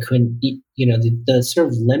that they couldn't eat. The sort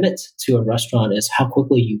of limit to a restaurant is how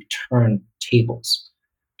quickly you turn tables,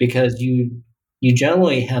 because you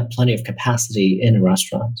generally have plenty of capacity in a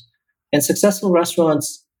restaurant. And successful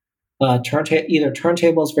restaurants either turn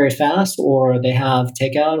tables very fast, or they have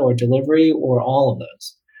takeout or delivery or all of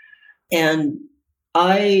those. And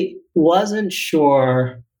I wasn't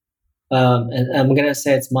sure, and I'm going to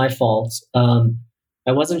say it's my fault.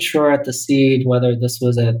 I wasn't sure at the seed whether this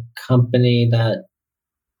was a company that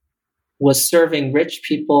was serving rich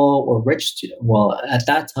people or at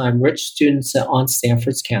that time, rich students on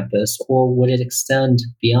Stanford's campus, or would it extend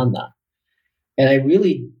beyond that? And I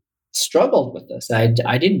really struggled with this. I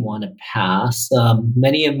didn't want to pass.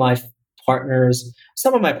 Many of my partners,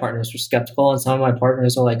 some of my partners were skeptical, and some of my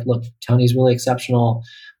partners are like, look, Tony's really exceptional.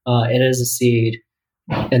 It is a seed.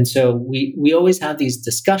 And so we always have these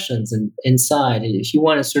discussions inside. If you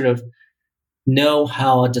want to sort of know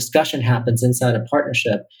how a discussion happens inside a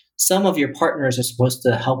partnership, some of your partners are supposed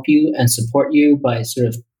to help you and support you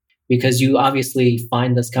because you obviously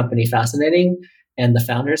find this company fascinating and the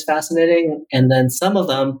founder is fascinating. And then some of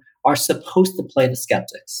them are supposed to play the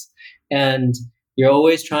skeptics. And you're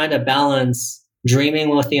always trying to balance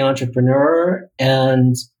dreaming with the entrepreneur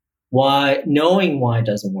and knowing why it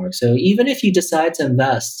doesn't work. So even if you decide to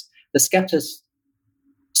invest, the skeptics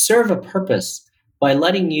serve a purpose by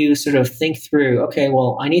letting you sort of think through, okay,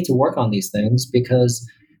 well, I need to work on these things because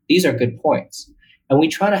these are good points. And we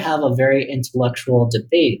try to have a very intellectual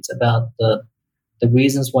debate about the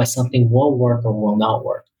reasons why something will work or will not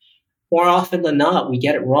work. More often than not, we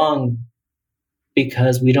get it wrong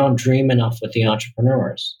because we don't dream enough with the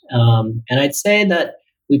entrepreneurs. And I'd say that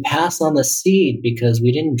we passed on the seed because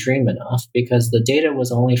we didn't dream enough, because the data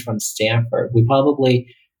was only from Stanford. We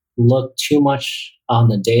probably looked too much on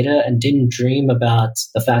the data and didn't dream about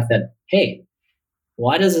the fact that, hey,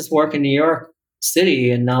 why does this work in New York City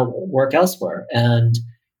and not work elsewhere? And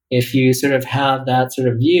if you sort of have that sort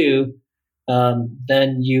of view,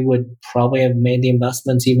 then you would probably have made the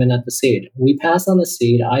investments even at the seed. We passed on the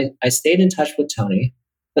seed. I stayed in touch with Tony,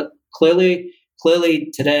 but clearly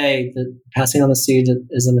today, the passing on the seed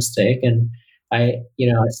is a mistake. And I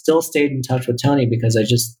still stayed in touch with Tony because I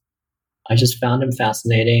just found him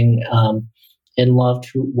fascinating, and loved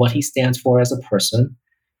what he stands for as a person.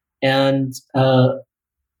 And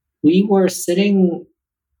we were sitting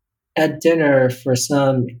at dinner for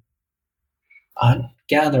some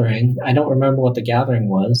gathering. I don't remember what the gathering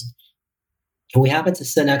was. We happened to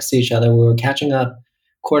sit next to each other. We were catching up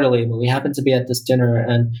quarterly, but we happened to be at this dinner,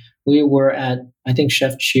 and we were at, I think,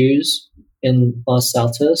 Chef Chu's in Los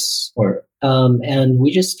Altos, and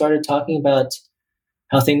we just started talking about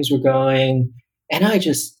how things were going. And I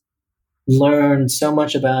just learned so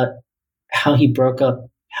much about how he broke up,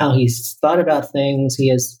 how he's thought about things.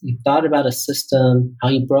 He thought about a system, how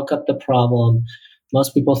he broke up the problem.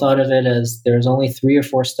 Most people thought of it as there's only 3 or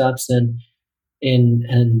 4 steps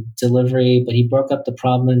in delivery, but he broke up the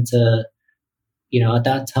problem into, at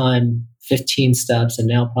that time, 15 steps, and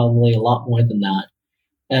now probably a lot more than that.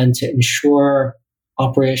 And to ensure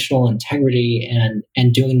operational integrity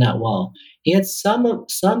and doing that well. He had some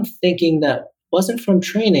thinking that wasn't from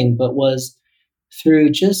training, but was through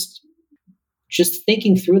just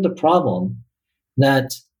thinking through the problem,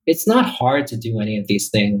 that it's not hard to do any of these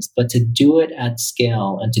things, but to do it at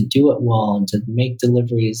scale and to do it well and to make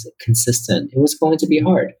deliveries consistent, it was going to be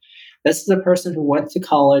hard. This is a person who went to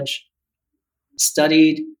college,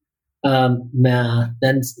 studied math,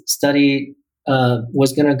 then studied,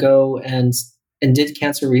 was going to go and did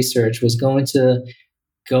cancer research, was going to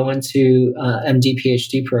go into MD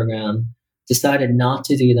PhD program, decided not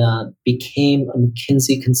to do that, became a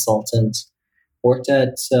McKinsey consultant, worked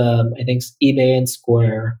at, I think, eBay and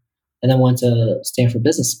Square, and then went to Stanford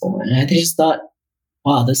Business School. And I just thought,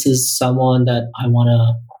 wow, this is someone that I want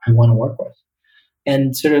to work with.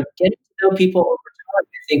 And sort of getting to know people over time,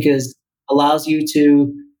 I think, allows you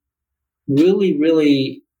to really,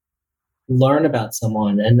 really learn about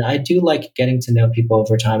someone. And I do like getting to know people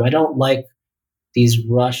over time. I don't like these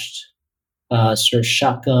rushed sort of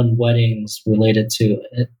shotgun weddings related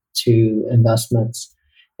to investments.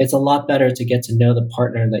 It's a lot better to get to know the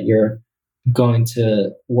partner that you're going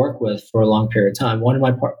to work with for a long period of time. One of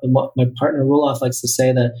my partner Roelof likes to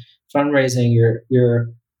say that fundraising, you're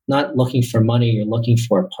not looking for money, you're looking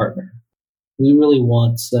for a partner. We really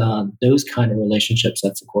want those kind of relationships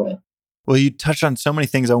at Sequoia. Well, you touched on so many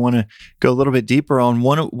things I want to go a little bit deeper on.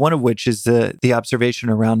 One of which is the observation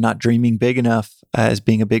around not dreaming big enough as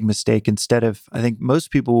being a big mistake. Instead of, I think most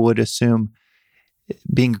people would assume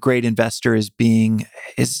being a great investor is being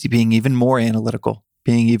even more analytical,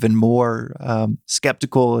 being even more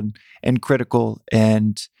skeptical and critical.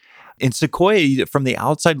 And in Sequoia, from the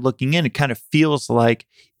outside looking in, it kind of feels like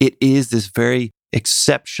it is this very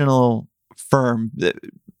exceptional firm,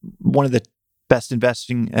 one of the best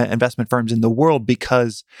investment firms in the world,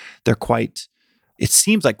 because they're it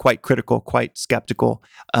seems like quite critical, quite skeptical.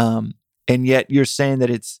 And yet you're saying that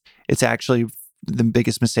it's actually the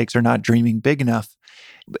biggest mistakes are not dreaming big enough.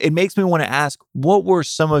 It makes me want to ask, what were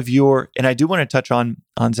some of your, and I do want to touch on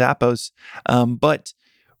Zappos, but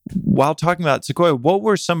while talking about Sequoia, what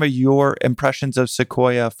were some of your impressions of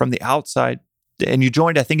Sequoia from the outside? And you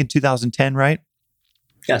joined, I think, in 2010, right?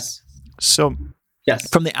 Yes. So yes,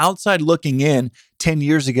 from the outside looking in 10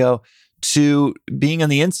 years ago to being on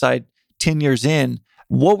the inside 10 years in,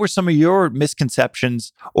 what were some of your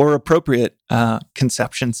misconceptions or appropriate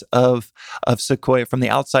conceptions of Sequoia from the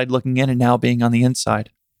outside looking in and now being on the inside?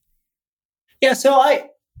 Yeah, so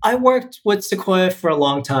I worked with Sequoia for a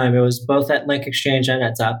long time. It was both at Link Exchange and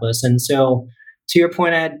at Zappos. And so to your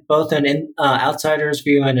point, I had both an outsider's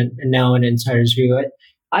view and now an insider's view.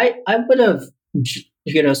 I would have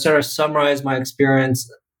sort of summarized my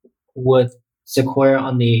experience with Sequoia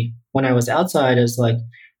when I was outside as like,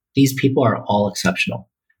 these people are all exceptional.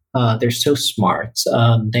 They're so smart.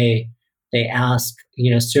 They ask,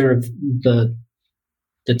 sort of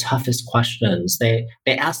the toughest questions. They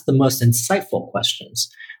ask the most insightful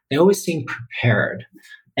questions. They always seem prepared,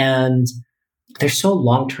 and they're so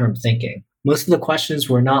long-term thinking. Most of the questions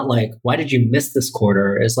were not like, "Why did you miss this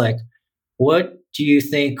quarter?" It's like, "What do you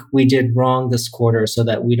think we did wrong this quarter so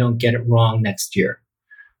that we don't get it wrong next year?"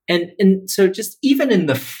 And so just even in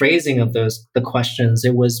the phrasing of the questions,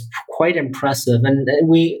 it was quite impressive. And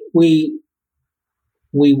we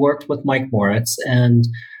worked with Mike Moritz and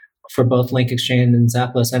for both Link Exchange and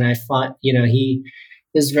Zappos, and I thought, he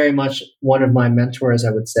is very much one of my mentors,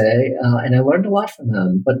 I would say, and I learned a lot from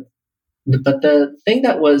him. But the thing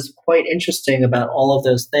that was quite interesting about all of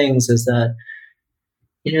those things is that,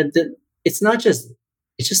 it's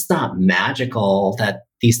just not magical that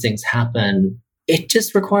these things happen. It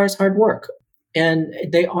just requires hard work. And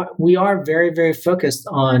we are very, very focused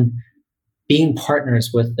on being partners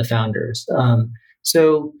with the founders.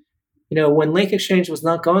 So, when Link Exchange was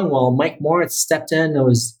not going well, Mike Moritz stepped in and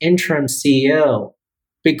was interim CEO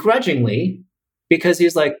begrudgingly because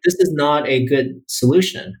he's like, this is not a good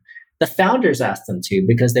solution. The founders asked him to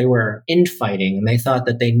because they were infighting and they thought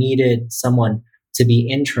that they needed someone to be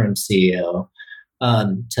interim CEO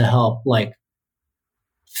to help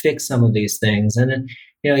fix some of these things. And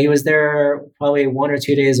he was there probably 1 or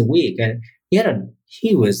 2 days a week, and he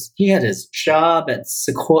had his job at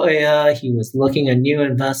Sequoia. He was looking at new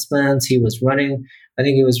investments. He was running, I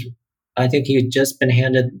think he was I think he had just been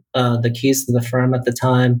handed the keys to the firm at the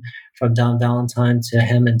time from Don Valentine to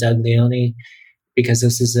him and Doug Leone, because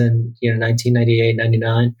this is in 1998,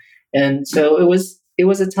 99. And so it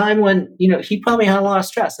was a time when he probably had a lot of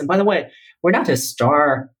stress. And by the way, we're not his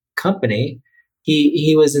star company.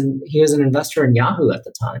 He was an investor in Yahoo at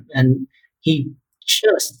the time, and he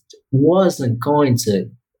just wasn't going to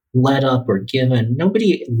let up or give in.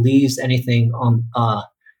 Nobody leaves anything on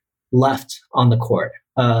left on the court,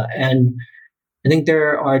 and I think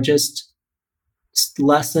there are just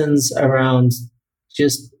lessons around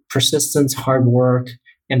just persistence, hard work,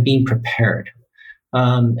 and being prepared.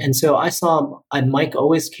 And so I saw Mike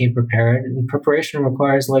always came prepared, and preparation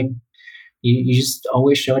requires you just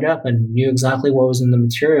always showed up and knew exactly what was in the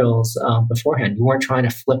materials beforehand. You weren't trying to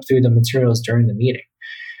flip through the materials during the meeting.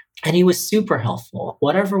 And he was super helpful.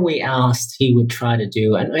 Whatever we asked, he would try to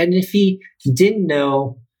do. And if he didn't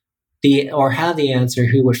know or have the answer,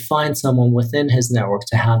 he would find someone within his network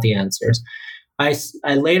to have the answers. I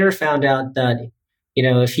later found out that,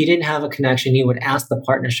 if he didn't have a connection, he would ask the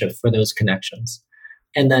partnership for those connections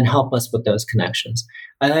and then help us with those connections.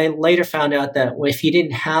 I later found out that if he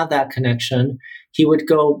didn't have that connection, he would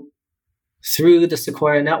go through the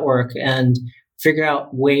Sequoia network and figure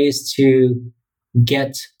out ways to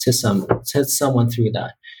get to someone through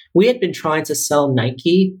that. We had been trying to sell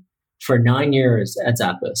Nike for 9 years at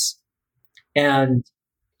Zappos. And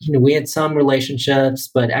we had some relationships,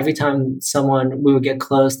 but every time we would get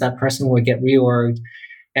close, that person would get reorged.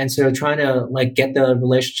 And so trying to get the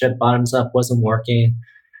relationship bottoms up wasn't working.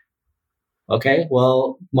 Okay,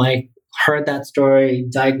 well, Mike heard that story,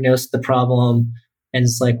 diagnosed the problem, and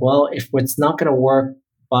it's well, if it's not going to work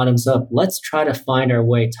bottoms up, let's try to find our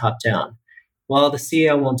way top down. Well, the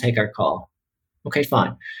CEO won't take our call. Okay,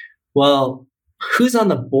 fine. Well, who's on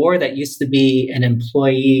the board that used to be an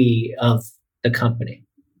employee of the company?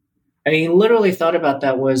 I mean, he literally thought about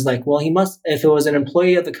that, was well, he must, if it was an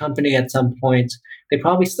employee of the company at some point, they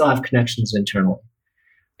probably still have connections internally.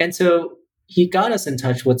 And so he got us in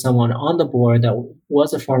touch with someone on the board that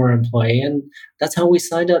was a former employee, and that's how we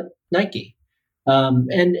signed up Nike. And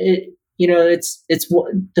it's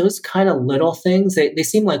those kind of little things. They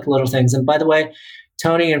seem like little things. And by the way,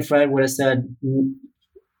 Tony and Fred would have said,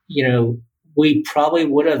 we probably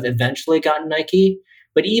would have eventually gotten Nike,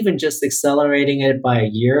 but even just accelerating it by a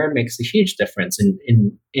year makes a huge difference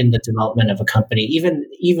in the development of a company,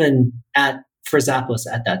 even for Zappos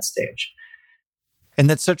at that stage. And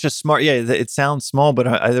that's such a smart, it sounds small,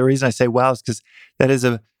 but the reason I say wow is because that is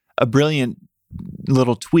a brilliant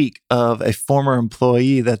little tweak of a former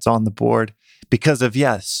employee that's on the board, because of,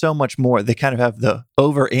 so much more. They kind of have the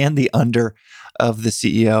over and the under of the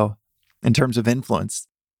CEO in terms of influence.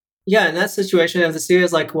 Yeah, in that situation, if the CEO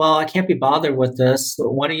is well, I can't be bothered with this,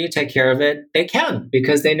 why don't you take care of it? They can,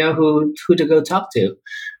 because they know who to go talk to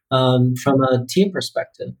from a team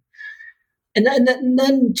perspective. And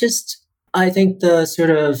then just, I think the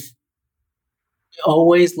sort of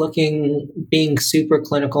always being super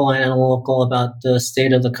clinical and analytical about the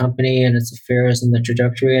state of the company and its affairs and the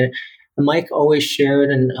trajectory. And Mike always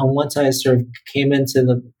shared, and once I sort of came into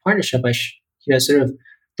the partnership, sort of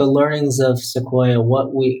the learnings of Sequoia,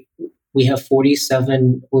 what we have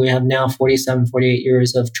now 47, 48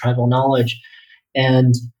 years of tribal knowledge.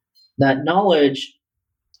 And that knowledge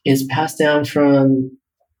is passed down from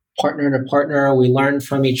partner to partner. We learn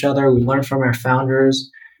from each other. We learn from our founders.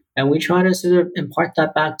 And we try to sort of impart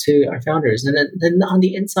that back to our founders. And then on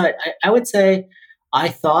the inside, I would say I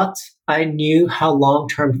thought I knew how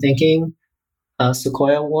long-term thinking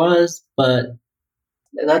Sequoia was, but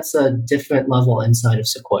that's a different level inside of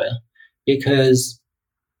Sequoia, because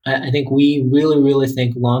I think we really, really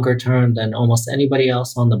think longer term than almost anybody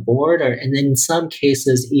else on the board, and in some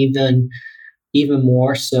cases even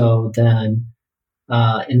more so than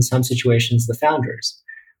in some situations the founders.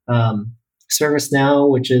 ServiceNow,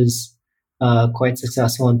 which is quite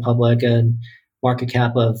successful in public and market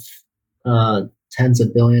cap of tens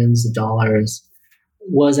of billions of dollars,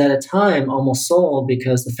 was at a time almost sold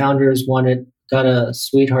because the founders got a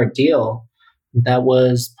sweetheart deal that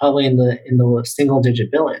was probably in the single digit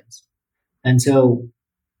billions. And so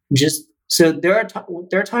there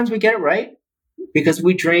are times we get it right because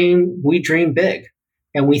we dream big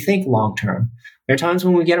and we think long term. There are times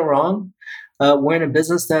when we get it wrong. We're in a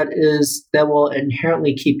business that will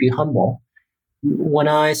inherently keep you humble. When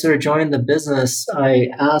I sort of joined the business, I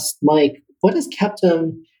asked Mike, what has kept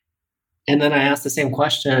him? And then I asked the same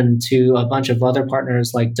question to a bunch of other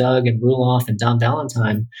partners like Doug and Roelof and Don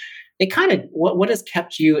Valentine. What has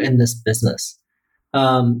kept you in this business?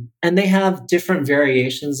 And they have different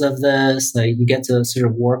variations of this. You get to sort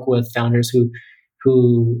of work with founders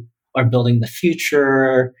who are building the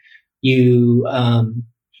future. You,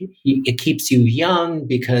 it keeps you young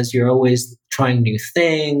because you're always trying new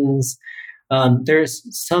things. There's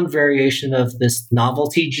some variation of this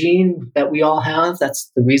novelty gene that we all have.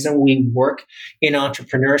 That's the reason we work in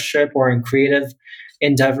entrepreneurship or in creative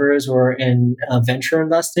endeavors or in venture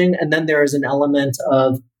investing. And then there is an element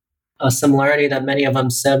of a similarity that many of them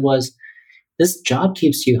said was this job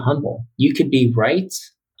keeps you humble. You could be right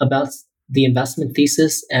about the investment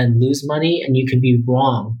thesis and lose money, and you can be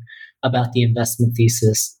wrong about the investment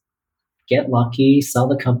thesis, get lucky, sell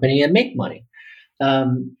the company, and make money.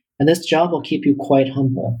 And this job will keep you quite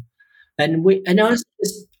humble. And honestly,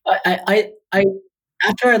 I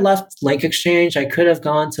after I left Link Exchange, I could have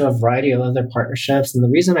gone to a variety of other partnerships. And the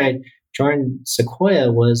reason I joined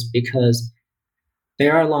Sequoia was because they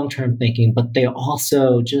are long-term thinking, but they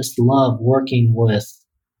also just love working with,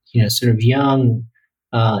 sort of young,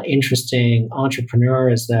 interesting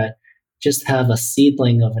entrepreneurs that just have a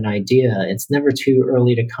seedling of an idea. It's never too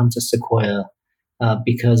early to come to Sequoia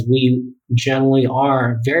because we generally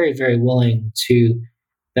are very, very willing to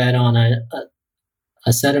bet on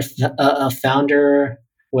a set of a founder,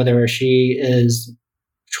 whether she is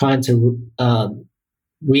trying to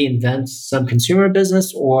reinvent some consumer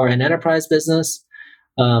business or an enterprise business,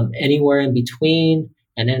 anywhere in between,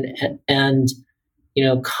 and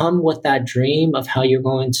come with that dream of how you're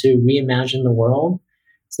going to reimagine the world.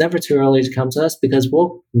 It's never too early to come to us because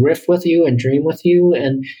we'll riff with you and dream with you,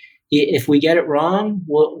 and if we get it wrong,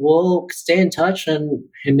 we'll stay in touch and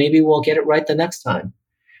maybe we'll get it right the next time.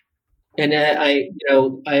 And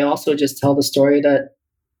I also just tell the story that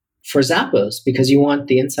for Zappos, because you want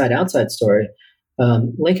the inside outside story.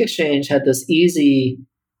 Link Exchange had this easy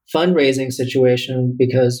fundraising situation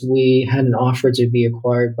because we had an offer to be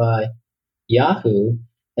acquired by Yahoo,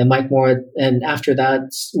 and Mike Moritz. And after that,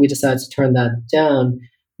 we decided to turn that down.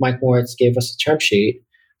 Mike Moritz gave us a term sheet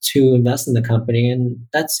to invest in the company, and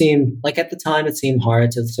that seemed like at the time it seemed hard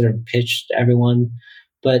to sort of pitch to everyone,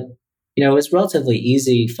 but it was relatively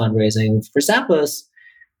easy fundraising for Zappos.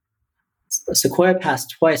 Sequoia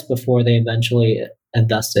passed twice before they eventually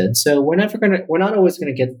invested. So we're not always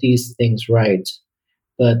going to get these things right,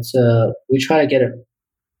 but we try to get it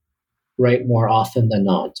right more often than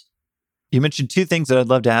not. You mentioned two things that I'd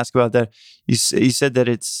love to ask about. That you said that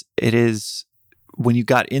it is when you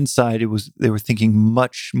got inside, they were thinking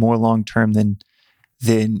much more long term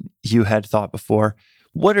than you had thought before.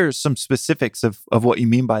 What are some specifics of what you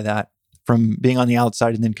mean by that, from being on the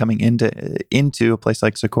outside and then coming into a place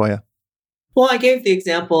like Sequoia? Well, I gave the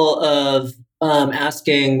example of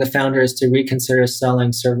asking the founders to reconsider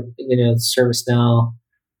selling, ServiceNow,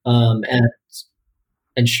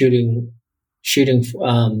 and shooting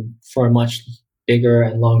for a much bigger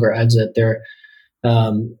and longer exit. There,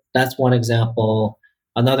 that's one example.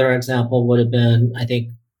 Another example would have been, I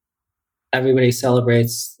think, everybody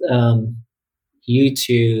celebrates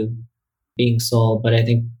YouTube being sold, but I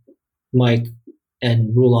think Mike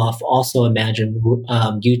and Roelof also imagined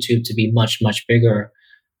YouTube to be much, much bigger,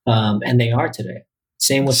 and they are today.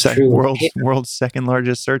 Same was true with world's second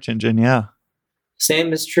largest search engine. Yeah.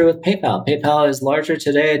 Same is true with PayPal. PayPal is larger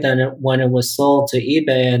today than when it was sold to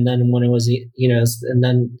eBay, and then when it was, and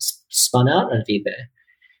then spun out of eBay.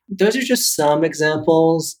 Those are just some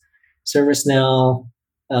examples. ServiceNow,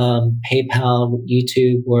 PayPal,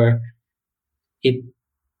 YouTube, where it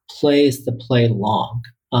plays the play long.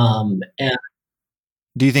 And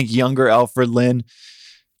do you think younger Alfred Lin,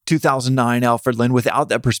 2009 Alfred Lin, without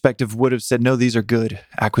that perspective, would have said, no, these are good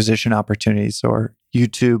acquisition opportunities? Or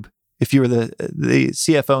YouTube, if you were the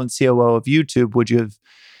CFO and COO of YouTube, would you have,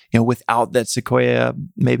 without that Sequoia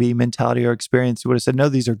maybe mentality or experience, you would have said, no,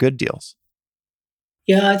 these are good deals?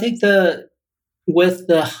 Yeah, I think with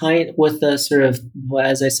the sort of,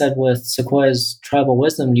 as I said, with Sequoia's tribal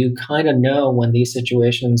wisdom, you kind of know when these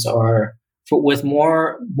situations are, with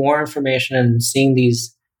more information and seeing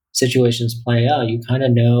these situations play out, you kind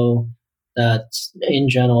of know that in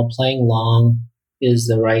general, playing long is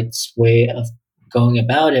the right way of going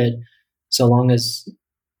about it, so long as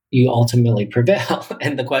you ultimately prevail.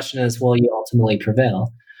 And the question is, will you ultimately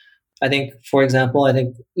prevail? I think, for example,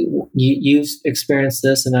 you've experienced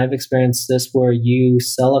this and I've experienced this, where you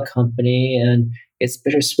sell a company and it's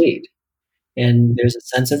bittersweet. And there's a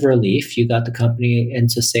sense of relief. You got the company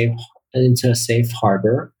into a safe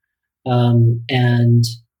harbor, and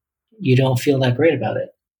you don't feel that great about it.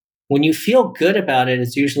 When you feel good about it,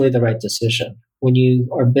 it's usually the right decision. When you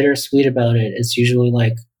are bittersweet about it, it's usually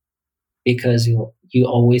because you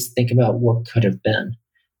always think about what could have been,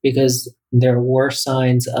 because there were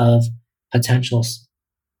signs of potential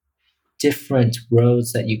different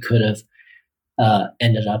roads that you could have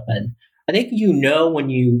ended up in. I think when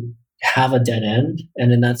you have a dead end,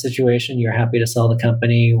 and in that situation, you're happy to sell the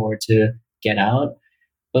company or to get out.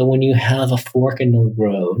 But when you have a fork in the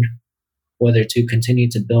road, whether to continue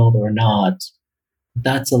to build or not,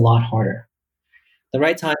 that's a lot harder. The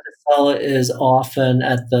right time to sell is often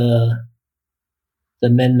at the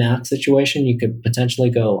min max situation. You could potentially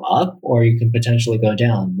go up or you can potentially go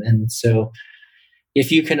down. And so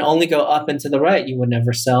if you can only go up and to the right, you would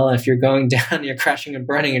never sell. If you're going down, you're crashing and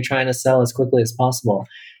burning and trying to sell as quickly as possible.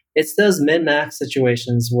 It's those min max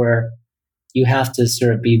situations where you have to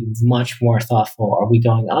sort of be much more thoughtful. Are we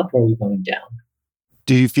going up or are we going down?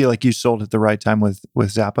 Do you feel like you sold at the right time with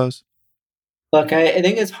Zappos? Look, I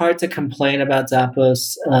think it's hard to complain about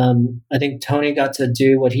Zappos. I think Tony got to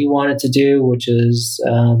do what he wanted to do, which is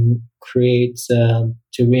create to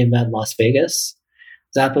reinvent Las Vegas.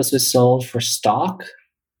 Zappos was sold for stock.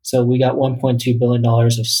 So we got $1.2 billion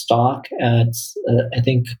of stock at, I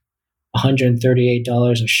think,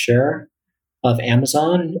 $138 a share of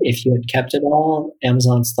Amazon. If you had kept it all,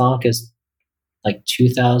 Amazon stock is like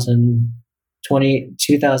 $2,300,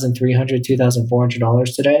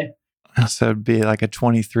 $2,400 today. So it'd be like a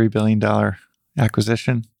 $23 billion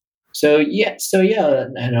acquisition. So yeah,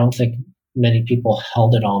 and I don't think many people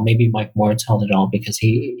held it all. Maybe Mike Moritz held it all because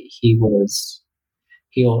he likes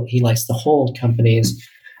to hold companies.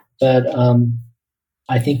 But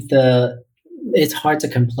I think it's hard to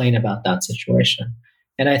complain about that situation.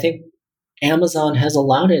 And I think Amazon has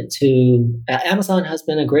been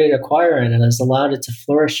a great acquirer and has allowed it to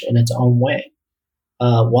flourish in its own way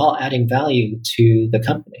while adding value to the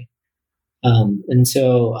company. And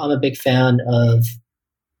so I'm a big fan of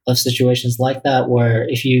situations like that, where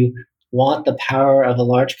if you want the power of a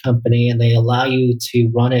large company and they allow you to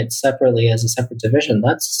run it separately as a separate division,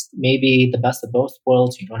 that's maybe the best of both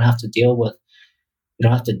worlds. You don't have to deal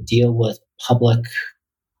with public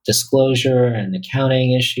disclosure and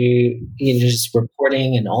accounting issue, just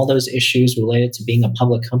reporting and all those issues related to being a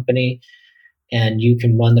public company. And you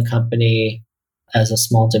can run the company as a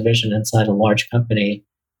small division inside a large company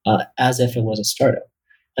as if it was a startup.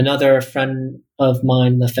 Another friend of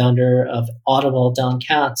mine, the founder of Audible, Don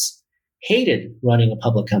Katz, hated running a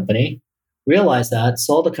public company, realized that,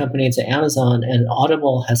 sold the company to Amazon, and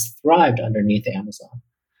Audible has thrived underneath Amazon.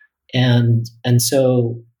 And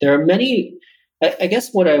so there are many, I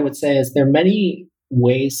guess what I would say is there are many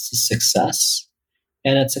ways to success.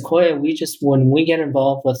 And at Sequoia, when we get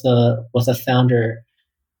involved with a founder,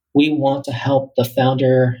 we want to help the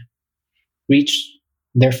founder reach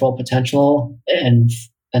their full potential and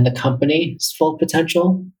the company's full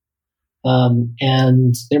potential.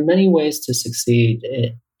 And there are many ways to succeed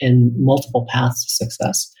in multiple paths to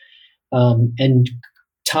success. And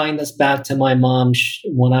tying this back to my mom,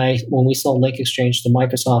 when we sold Link Exchange to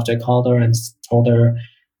Microsoft, I called her and told her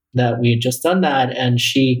that we had just done that. And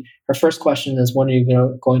her first question is, when are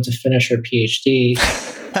you going to finish your PhD?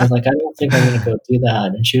 I was like, I don't think I'm going to go do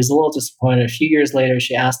that. And she was a little disappointed. A few years later,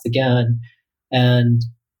 she asked again, and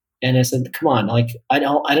I said, come on, like I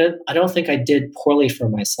don't think I did poorly for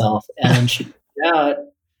myself. And she pointed out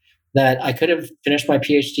that I could have finished my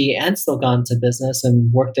PhD and still gone to business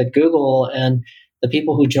and worked at Google. And the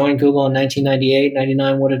people who joined Google in 1998,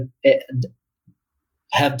 99 would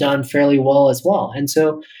have done fairly well as well. And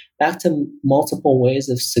so back to multiple ways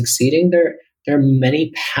of succeeding, there are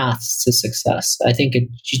many paths to success. I think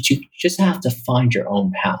you just have to find your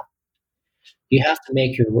own path. You have to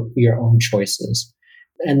make your own choices.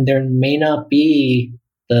 And there may not be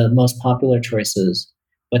the most popular choices,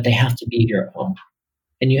 but they have to be your own.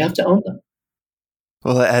 And you have to own them.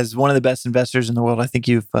 Well, as one of the best investors in the world, I think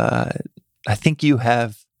you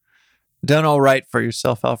have done all right for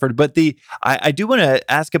yourself, Alfred. But I do want to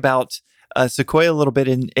ask about Sequoia a little bit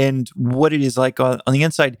and what it is like on the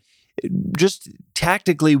inside. Just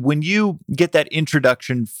tactically, when you get that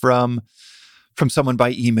introduction from someone by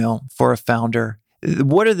email for a founder,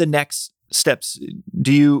 what are the next steps?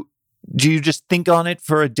 Do you just think on it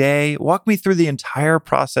for a day? Walk me through the entire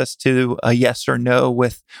process to a yes or no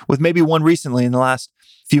with maybe one recently in the last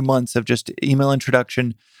few months of just email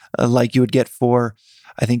introduction, like you would get for,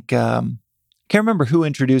 I think, can't remember who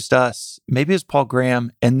introduced us. Maybe it was Paul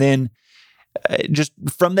Graham. And then just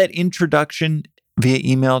from that introduction via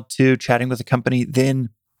email to chatting with the company, then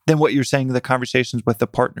what you're saying, the conversations with the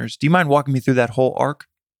partners. Do you mind walking me through that whole arc?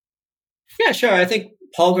 Yeah, sure. I think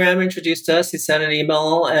Paul Graham introduced us. He sent an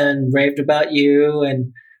email and raved about you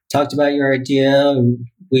and talked about your idea.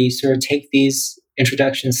 We sort of take these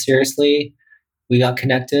introductions seriously. We got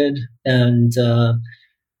connected, and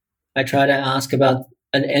I try to ask about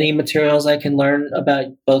any materials I can learn about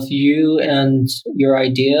both you and your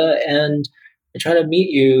idea. And I try to meet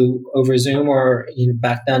you over Zoom, or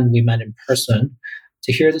back then we met in person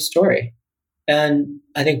to hear the story. And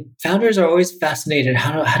I think founders are always fascinated.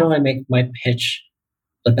 How do I make my pitch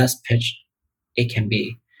the best pitch it can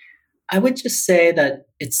be? I would just say that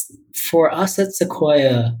it's for us at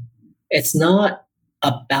Sequoia, it's not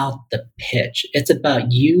about the pitch. It's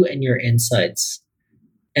about you and your insights.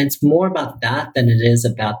 And it's more about that than it is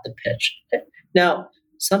about the pitch. Now,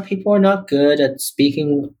 some people are not good at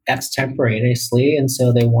speaking extemporaneously, and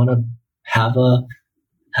so they want to have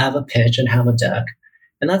a pitch and have a deck,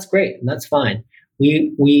 and that's great and that's fine.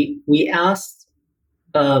 We asked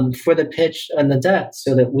for the pitch and the deck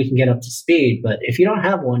so that we can get up to speed. But if you don't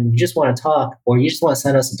have one, you just want to talk, or you just want to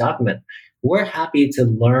send us a document, we're happy to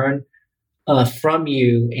learn from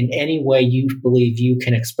you in any way you believe you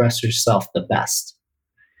can express yourself the best.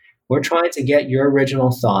 We're trying to get your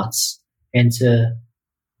original thoughts and to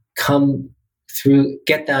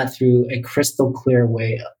get that through a crystal clear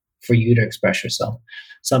way for you to express yourself.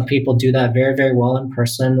 Some people do that very, very well in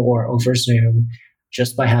person or over Zoom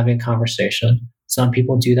just by having a conversation. Some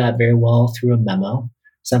people do that very well through a memo.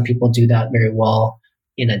 Some people do that very well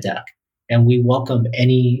in a deck. And we welcome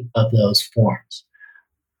any of those forms.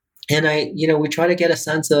 And we try to get a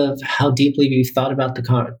sense of how deeply you've thought about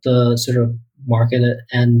the sort of market,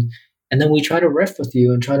 and then we try to riff with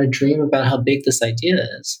you and try to dream about how big this idea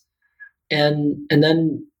is. And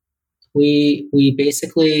then we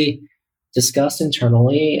basically discuss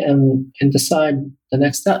internally and decide the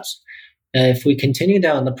next steps. If we continue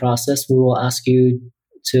down the process, we will ask you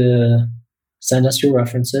to send us your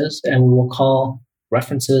references, and we will call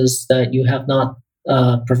references that you have not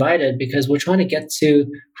provided, because we're trying to get to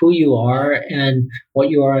who you are and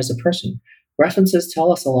what you are as a person. References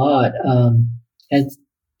tell us a lot.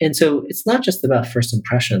 And so it's not just about first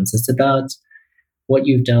impressions. It's about what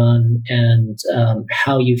you've done and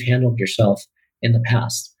how you've handled yourself in the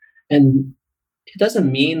past. And it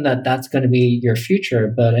doesn't mean that that's going to be your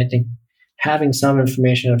future, but I think having some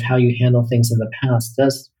information of how you handle things in the past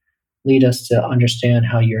does lead us to understand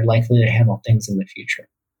how you're likely to handle things in the future.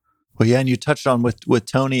 Well, yeah, and you touched on with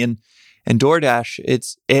Tony and DoorDash.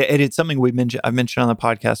 It's something I've mentioned on the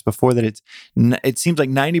podcast before, that it seems like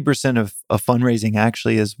 90% of fundraising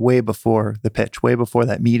actually is way before the pitch, way before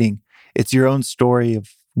that meeting. It's your own story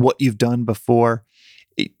of what you've done before.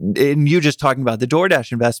 And you just talking about the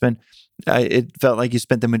DoorDash investment, it felt like you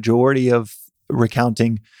spent the majority of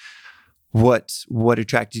recounting what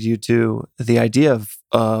attracted you to the idea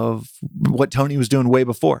of what Tony was doing way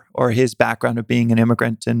before, or his background of being an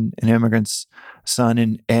immigrant and an immigrant's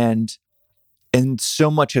son, and so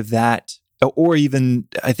much of that, or even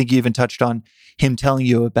I think you even touched on him telling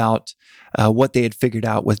you about what they had figured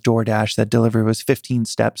out with DoorDash, that delivery was 15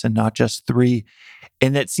 steps and not just 3.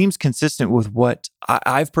 And that seems consistent with what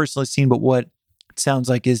I've personally seen, but what it sounds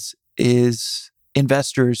like is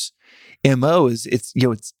investors' MO is it's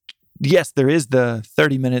yes, there is the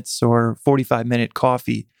 30 minutes or 45-minute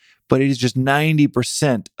coffee, but it is just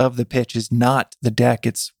 90% of the pitch is not the deck.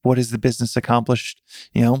 It's what has the business accomplished,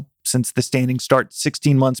 since the standing start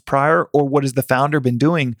 16 months prior, or what has the founder been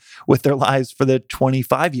doing with their lives for the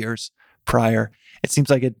 25 years prior. It seems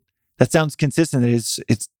like that sounds consistent.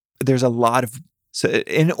 There's a lot of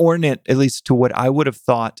inordinate, at least to what I would have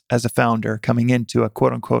thought as a founder coming into a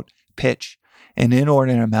quote unquote pitch, an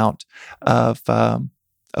inordinate amount of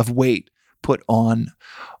weight put on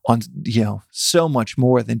so much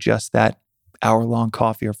more than just that hour-long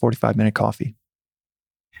coffee or 45-minute coffee.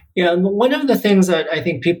 Yeah, one of the things that I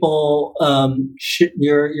think people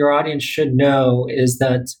your audience should know is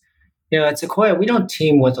that at Sequoia we don't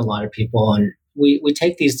team with a lot of people, and we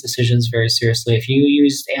take these decisions very seriously. If you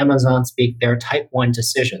used Amazon speak, they're type 1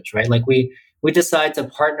 decisions, right? Like we decide to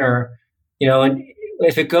partner, and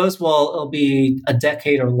if it goes well, it'll be a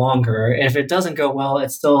decade or longer. And if it doesn't go well,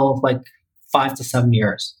 it's still like 5 to 7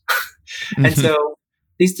 years. And so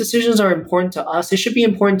these decisions are important to us. It should be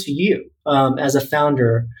important to you as a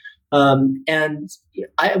founder. And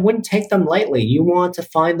I wouldn't take them lightly. You want to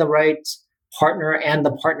find the right partner and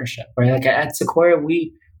the partnership, right? Like at Sequoia,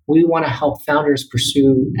 we want to help founders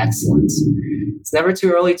pursue excellence. It's never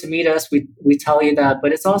too early to meet us. We tell you that,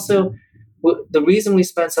 but it's also the reason we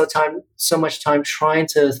spend so much time trying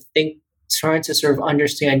to sort of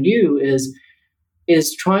understand you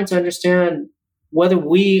is trying to understand whether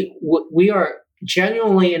we are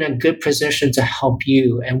genuinely in a good position to help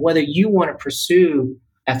you, and whether you want to pursue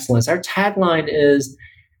excellence. Our tagline is,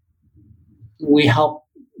 we help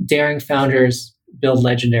daring founders build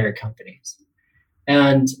legendary companies.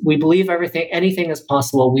 And we believe anything is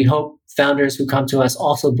possible. We hope founders who come to us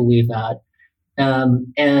also believe that.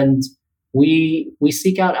 And we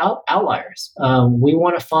seek out outliers. We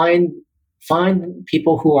want to find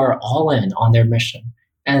people who are all in on their mission,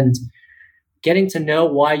 and getting to know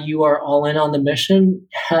why you are all in on the mission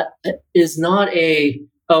is not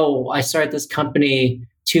I started this company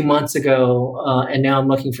 2 months ago and now I'm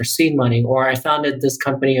looking for seed money, or I founded this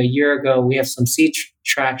company a year ago. We have some seed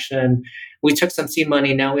traction. We took some seed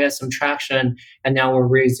money. Now we have some traction and now we're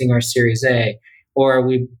raising our Series A. Or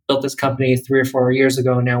we built this company 3 or 4 years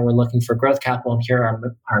ago. And now we're looking for growth capital and here are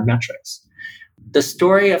our metrics. The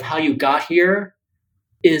story of how you got here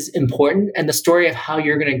is important. And the story of how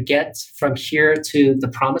you're going to get from here to the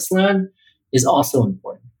promised land is also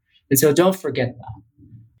important. And so don't forget that.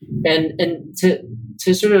 And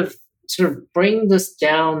to sort of bring this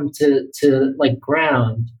down to like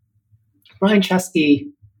ground, Brian Chesky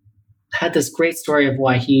had this great story of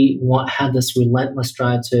why he had this relentless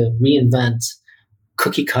drive to reinvent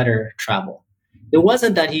cookie cutter travel. It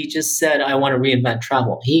wasn't that he just said, I want to reinvent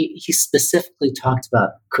travel. He specifically talked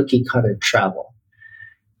about cookie cutter travel.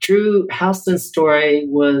 Drew Houston's story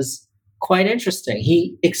was quite interesting.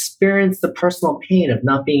 He experienced the personal pain of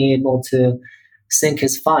not being able to sync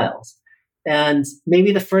his files. And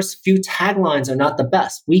maybe the first few taglines are not the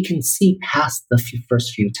best. We can see past the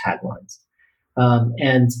first few taglines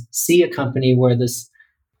and see a company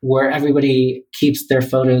where everybody keeps their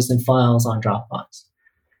photos and files on Dropbox.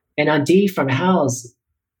 And Adi from Houzz,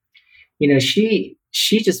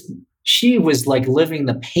 she was like living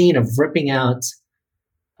the pain of ripping out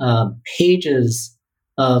pages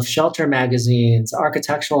of Shelter magazines,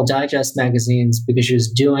 Architectural Digest magazines, because she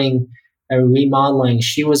was doing a remodeling.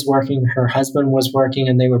 She was working, her husband was working,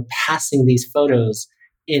 and they were passing these photos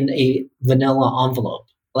in a vanilla envelope.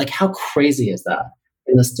 Like, how crazy is that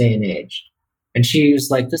in this day and age? And she was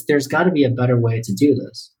like, there's got to be a better way to do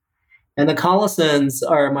this. And the Collisons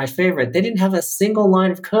are my favorite. They didn't have a single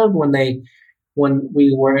line of code when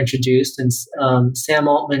we were introduced. And Sam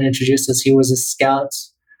Altman introduced us. He was a scout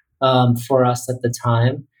for us at the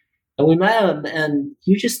time. And we met him, and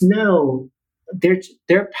you just know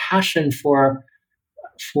their passion for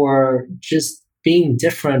just being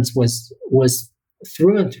different was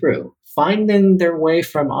through and through. Finding their way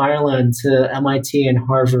from Ireland to MIT and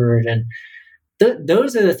Harvard, and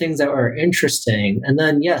those are the things that were interesting. And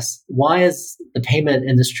then, yes, why is the payment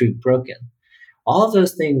industry broken? All of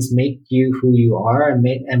those things make you who you are,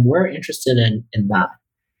 and we're interested in that.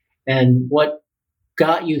 And what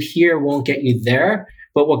got you here won't get you there,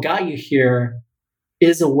 but what got you here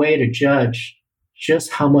is a way to judge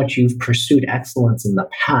just how much you've pursued excellence in the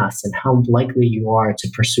past and how likely you are to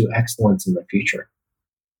pursue excellence in the future.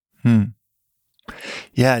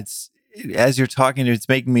 Yeah, it's as you're talking, it's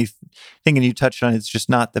making me think, and you touched on it, it's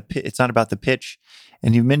not about the pitch.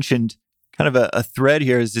 And you mentioned kind of a thread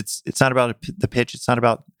here is it's not about the pitch, it's not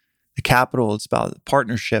about the capital, it's about the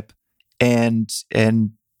partnership. And it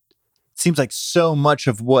seems like so much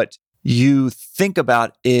of what you think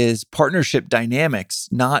about is partnership dynamics,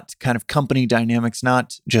 not kind of company dynamics,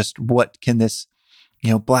 not just what can this,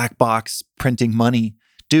 black box printing money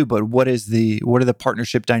do, but what are the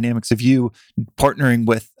partnership dynamics of you partnering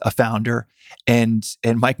with a founder and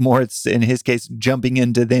Mike Moritz, in his case, jumping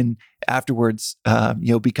into then afterwards,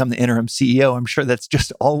 become the interim CEO. I'm sure that's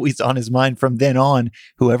just always on his mind from then on.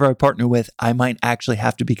 Whoever I partner with, I might actually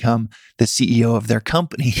have to become the CEO of their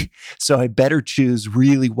company. So I better choose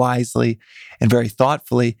really wisely and very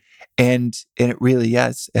thoughtfully. And it really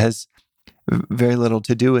has very little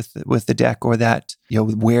to do with the deck or that,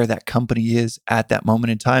 where that company is at that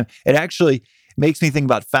moment in time. It actually makes me think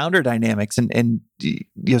about founder dynamics, and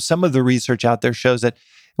some of the research out there shows that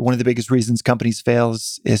one of the biggest reasons companies fail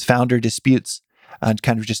is founder disputes,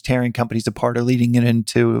 kind of just tearing companies apart or leading it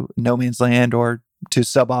into no man's land or to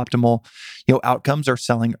suboptimal outcomes or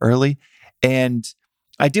selling early. And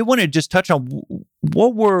I did want to just touch on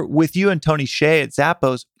what were with you and Tony Hsieh at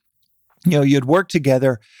Zappos. You had worked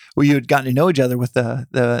together, where you had gotten to know each other with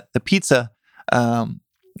the pizza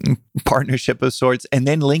partnership of sorts, and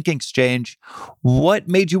then Link Exchange. What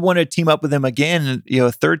made you want to team up with them again,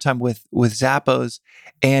 a third time with Zappos?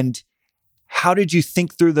 And how did you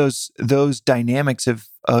think through those dynamics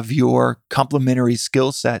of your complementary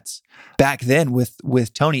skill sets back then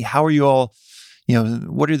with Tony? How are you all,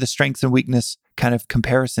 what are the strengths and weakness kind of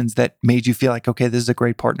comparisons that made you feel like, okay, this is a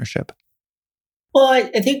great partnership? Well,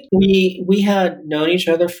 I think we had known each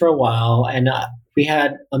other for a while, and we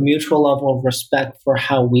had a mutual level of respect for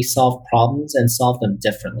how we solve problems and solve them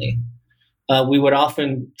differently. We would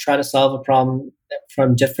often try to solve a problem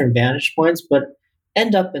from different vantage points, but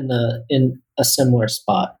end up in a similar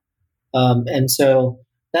spot. And so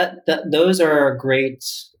that those are great.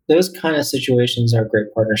 Those kind of situations are great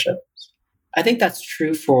partnerships. I think that's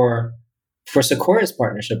true for Sequoia's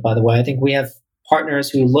partnership, by the way. I think we have partners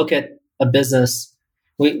who look at a business.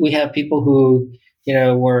 We have people who,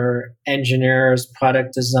 were engineers,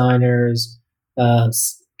 product designers,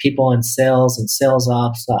 people in sales and sales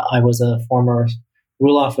ops.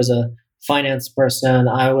 Roelof was a finance person.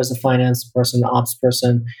 I was a finance person, ops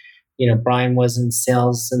person. Brian was in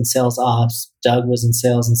sales and sales ops. Doug was in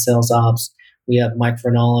sales and sales ops. We have Mike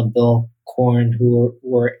Vernal and Bill Korn who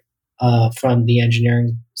were from the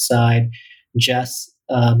engineering side. Jess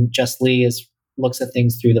Lee looks at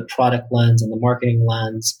things through the product lens and the marketing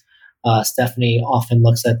lens. Stephanie often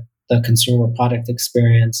looks at the consumer product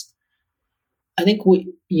experience. I think we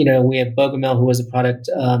have Bogomil, who was a product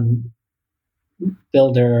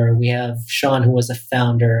builder. We have Sean, who was a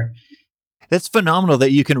founder. That's phenomenal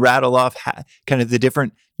that you can rattle off kind of the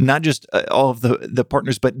different, not just all of the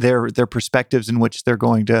partners, but their perspectives in which they're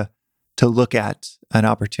going to look at an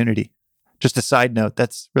opportunity. Just a side note,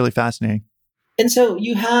 that's really fascinating. And so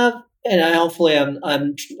you have, and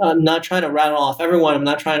I'm not trying to rattle off everyone. I'm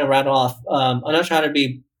not trying to rattle off. I'm not trying to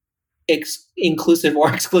be inclusive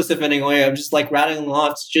or exclusive in any way. I'm just like rattling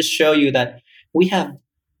off to just show you that we have,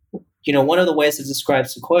 one of the ways to describe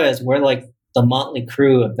Sequoia is we're like the motley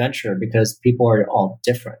crew of venture because people are all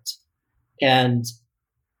different. And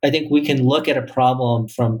I think we can look at a problem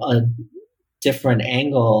from a different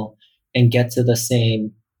angle and get to the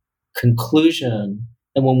same conclusion.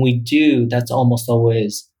 And when we do, that's almost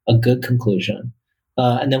always a good conclusion.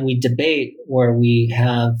 And then we debate where we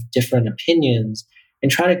have different opinions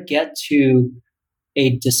and try to get to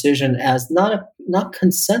a decision as not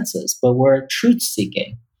consensus, but we're truth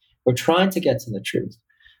seeking. We're trying to get to the truth.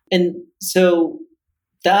 And so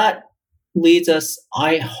that leads us,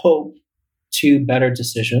 I hope, to better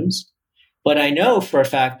decisions. But I know for a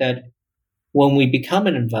fact that when we become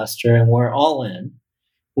an investor and we're all in,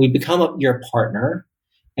 we become your partner,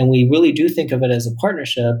 and we really do think of it as a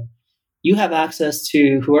partnership. You have access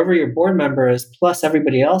to whoever your board member is, plus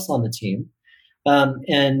everybody else on the team.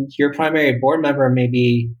 And your primary board member may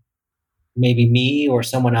be maybe me or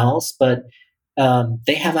someone else, but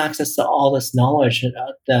they have access to all this knowledge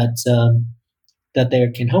that they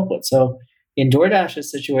can help with. So in DoorDash's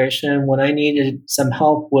situation, when I needed some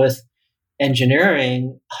help with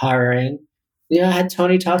engineering hiring, I had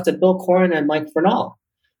Tony talk to Bill Korn and Mike Vernal.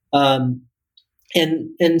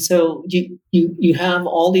 And so you have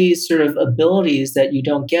all these sort of abilities that you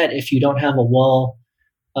don't get if you don't have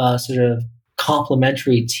a sort of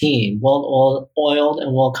complementary team, well-oiled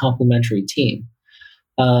and well-complementary team.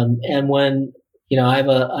 And when I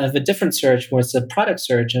have a different search where it's a product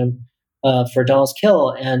search for Dolls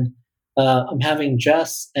Kill, and I'm having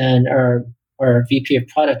Jess and our VP of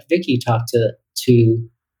product Vicky talk to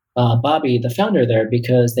Bobby, the founder there,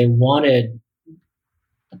 because they wanted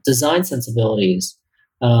design sensibilities,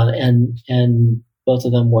 and both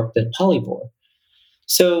of them worked at Polyvore.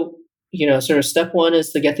 So, sort of step one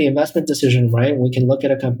is to get the investment decision right. We can look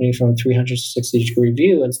at a company from a 360-degree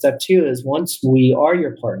view. And step two is once we are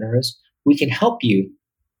your partners, we can help you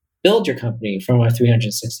build your company from a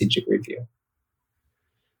 360-degree view.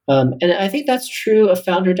 And I think that's true of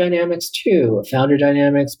founder dynamics too. Founder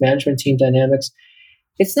dynamics, management team dynamics.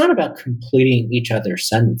 It's not about completing each other's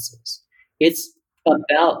sentences. It's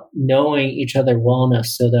about knowing each other well enough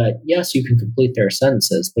so that, yes, you can complete their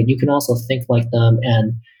sentences, but you can also think like them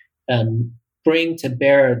and bring to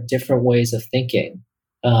bear different ways of thinking.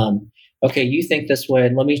 Okay, you think this way,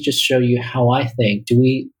 and let me just show you how I think. Do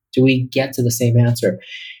we get to the same answer?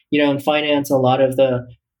 In finance, a lot of the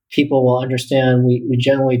people will understand we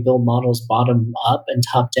generally build models bottom up and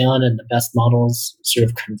top down, and the best models sort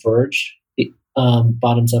of converge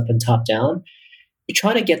bottoms up and top down. You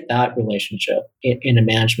try to get that relationship in a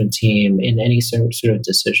management team, in any sort of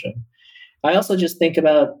decision. I also just think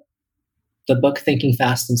about the book Thinking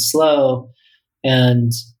Fast and Slow,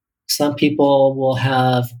 and some people will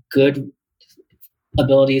have good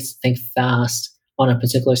abilities to think fast on a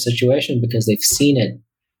particular situation because they've seen it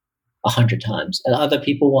 100 times. And other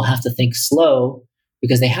people will have to think slow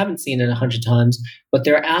because they haven't seen it 100 times, but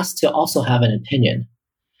they're asked to also have an opinion.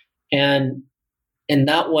 And in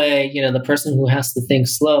that way, the person who has to think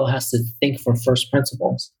slow has to think from first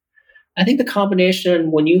principles. I think the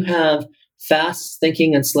combination, when you have fast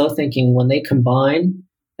thinking and slow thinking, when they combine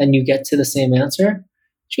and you get to the same answer,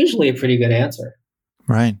 it's usually a pretty good answer.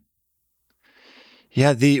 Right.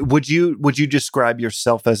 Yeah. Would you describe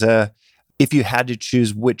yourself as if you had to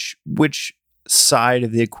choose which side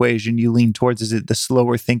of the equation you lean towards? Is it the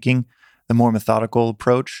slower thinking, the more methodical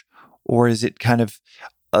approach, or is it kind of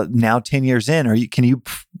now 10 years in, can you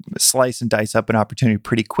slice and dice up an opportunity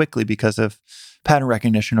pretty quickly because of pattern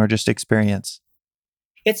recognition or just experience?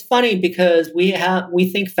 It's funny because we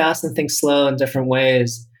think fast and think slow in different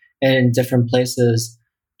ways and in different places.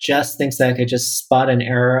 Jess thinks that I could just spot an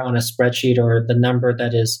error on a spreadsheet or the number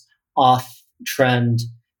that is off trend,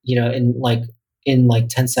 in like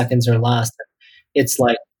 10 seconds or less. It's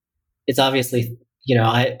like, it's obviously,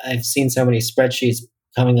 I've seen so many spreadsheets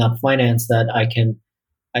coming up finance that I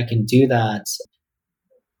can do that.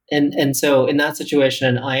 And so in that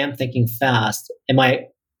situation, I am thinking fast.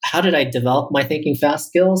 How did I develop my thinking fast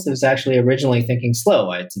skills? It was actually originally thinking slow.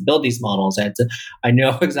 I had to build these models. I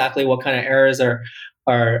know exactly what kind of errors are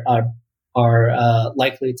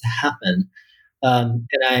likely to happen.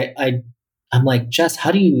 And I'm like, Jess,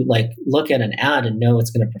 how do you look at an ad and know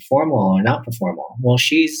it's going to perform well or not perform well? Well,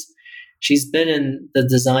 she's been in the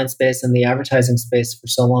design space and the advertising space for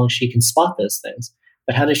so long, she can spot those things.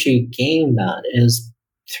 But how does she gain that is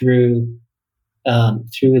through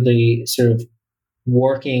the sort of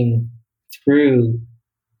working through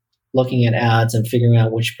looking at ads and figuring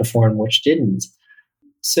out which performed, which didn't.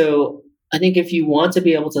 So I think if you want to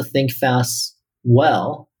be able to think fast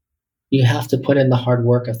well, you have to put in the hard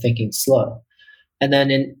work of thinking slow. And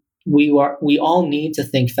then we all need to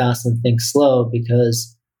think fast and think slow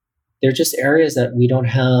because they're just areas that we don't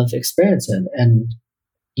have experience in. And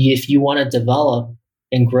if you want to develop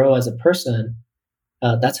and grow as a person,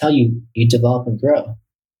 that's how you develop and grow.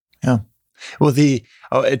 Yeah. Well,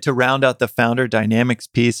 to round out the founder dynamics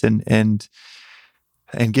piece and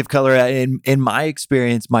give color, in my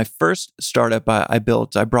experience, my first startup I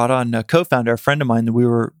built, I brought on a co-founder, a friend of mine, that we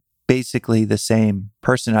were basically the same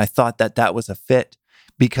person. I thought that was a fit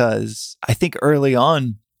because I think early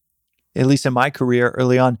on, at least in my career,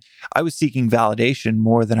 early on, I was seeking validation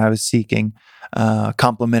more than I was seeking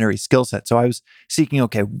complementary skill set. So I was seeking,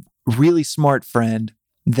 really smart friend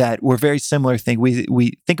that we're very similar.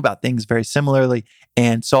 We think about things very similarly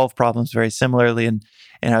and solve problems very similarly. And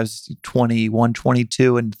I was 21,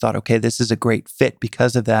 22 and thought, okay, this is a great fit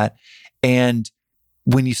because of that. And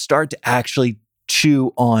when you start to actually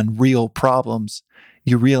chew on real problems,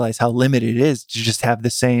 you realize how limited it is to just have the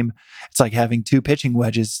same. It's like having two pitching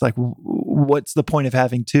wedges. Like, what's the point of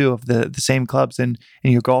having two of the same clubs in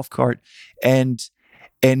your golf cart? And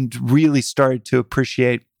really started to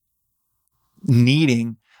appreciate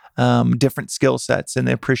needing different skill sets and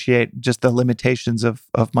appreciate just the limitations of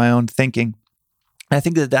my own thinking. And I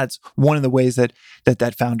think that's one of the ways that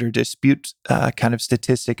founder dispute kind of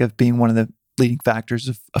statistic of being one of the leading factors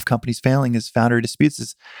of companies failing is founder disputes.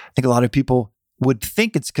 Is I think a lot of people would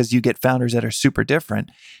think it's because you get founders that are super different,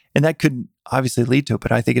 and that could obviously lead to it.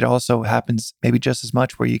 But I think it also happens maybe just as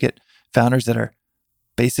much where you get founders that are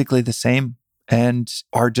basically the same and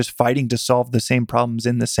are just fighting to solve the same problems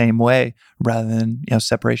in the same way rather than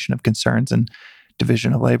separation of concerns and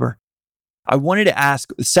division of labor. I wanted to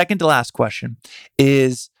ask, the second to last question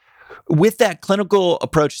is, with that clinical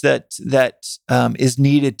approach that is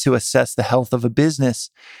needed to assess the health of a business,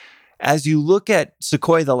 as you look at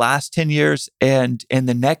Sequoia the last 10 years and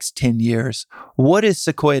the next 10 years, what has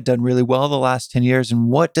Sequoia done really well the last 10 years, and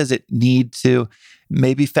what does it need to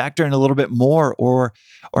maybe factor in a little bit more or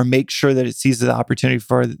make sure that it sees the opportunity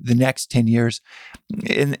for the next 10 years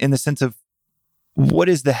in the sense of what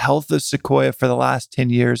is the health of Sequoia for the last 10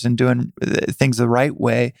 years and doing things the right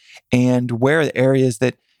way, and where are the areas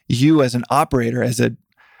that you as an operator, as a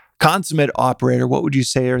consummate operator, what would you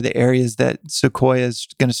say are the areas that Sequoia is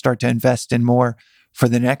going to start to invest in more for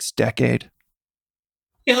the next decade?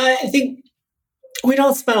 Yeah, I think we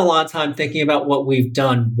don't spend a lot of time thinking about what we've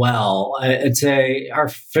done well. I'd say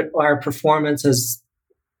our performance is,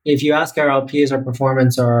 if you ask our LPs, our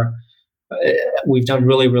performance we've done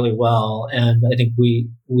really, really well. And I think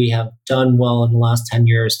we have done well in the last 10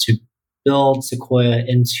 years to build Sequoia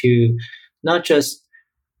into not just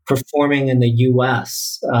performing in the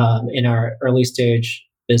US in our early stage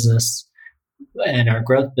business and our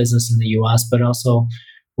growth business in the US, but also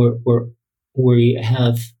we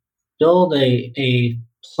have built a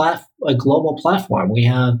global platform. We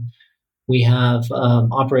have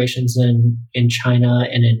operations in China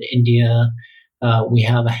and in India. We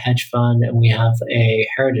have a hedge fund and we have a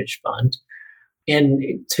heritage fund.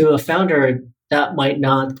 And to a founder, that might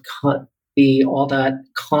not be all that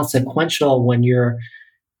consequential when you're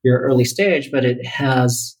early stage, but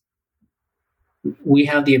we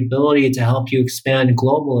have the ability to help you expand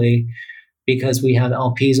globally because we have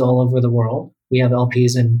LPs all over the world. We have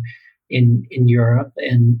LPs in Europe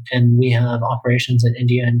and we have operations in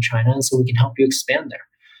India and China, and so we can help you expand there.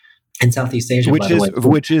 In Southeast Asia,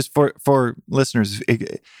 which is for listeners,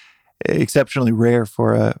 exceptionally rare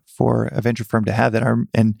for a venture firm to have that.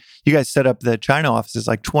 And you guys set up the China offices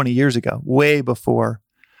like 20 years ago, way before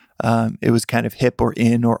it was kind of hip or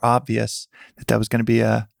in or obvious that was going to be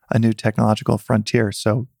a new technological frontier.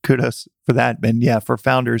 So kudos for that. And yeah, for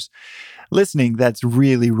founders listening, that's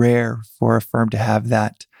really rare for a firm to have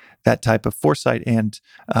that type of foresight and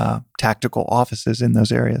tactical offices in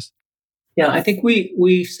those areas. Yeah, I think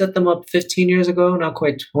we set them up 15 years ago, not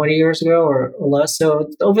quite 20 years ago or less. So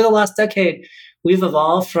over the last decade, we've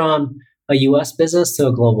evolved from a U.S. business to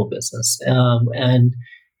a global business,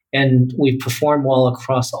 and we've performed well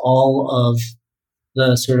across all of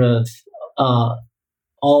the sort of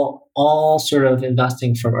all sort of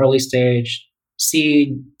investing from early stage,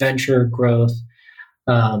 seed, venture, growth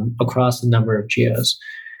across a number of geos.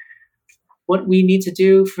 What we need to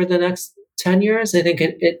do for the next 10 years, I think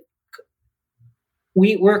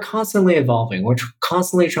we're constantly evolving. We're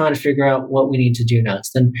constantly trying to figure out what we need to do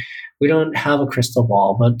next. And we don't have a crystal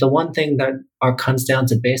ball. But the one thing that comes down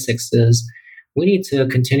to basics is we need to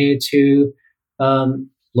continue to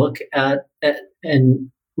look at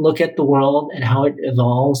the world and how it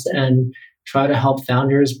evolves and try to help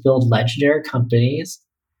founders build legendary companies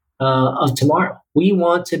of tomorrow. We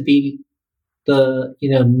want to be the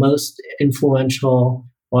most influential,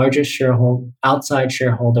 largest outside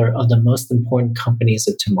shareholder of the most important companies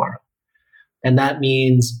of tomorrow. And that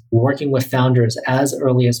means working with founders as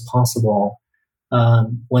early as possible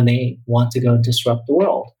when they want to go disrupt the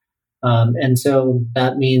world. And so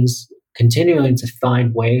that means continuing to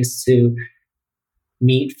find ways to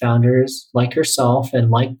meet founders like yourself and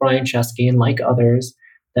like Brian Chesky and like others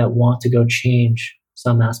that want to go change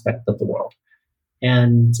some aspect of the world.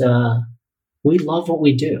 And we love what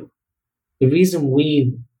we do. The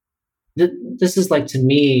reason this is like, to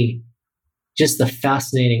me, just a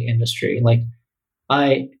fascinating industry. Like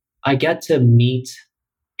I get to meet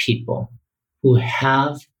people who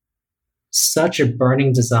have such a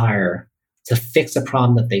burning desire to fix a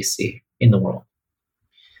problem that they see in the world.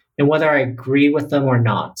 And whether I agree with them or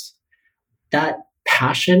not, that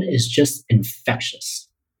passion is just infectious.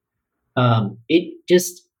 It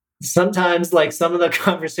just sometimes, like some of the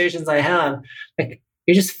conversations I have, like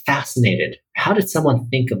you're just fascinated. How did someone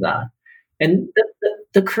think of that? And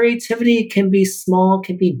the creativity can be small,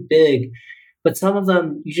 can be big, but some of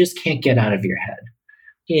them you just can't get out of your head.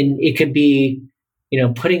 And it could be,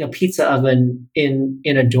 putting a pizza oven in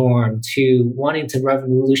a dorm, to wanting to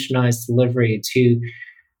revolutionize delivery, to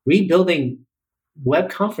rebuilding web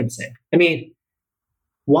conferencing. I mean,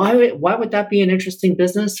 why would that be an interesting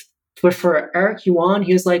business? But for Eric Yuan,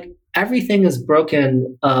 he was like, everything is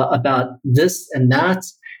broken about this and that.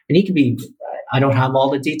 And he could be, I don't have all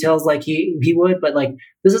the details like he would, but like,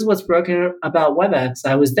 this is what's broken about WebEx.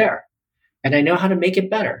 I was there and I know how to make it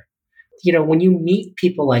better. When you meet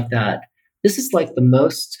people like that, this is like the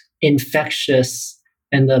most infectious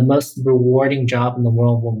and the most rewarding job in the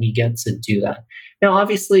world when we get to do that. Now,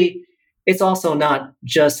 obviously, it's also not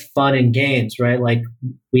just fun and games, right? Like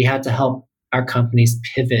we had to help our companies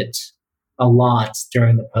pivot a lot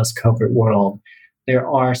during the post-COVID world. There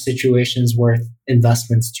are situations where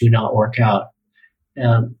investments do not work out.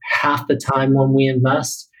 Half the time when we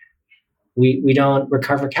invest, we don't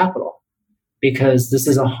recover capital because this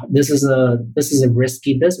is a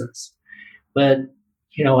risky business. But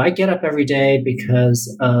I get up every day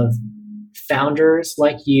because of founders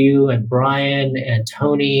like you and Brian and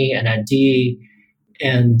Tony and Adi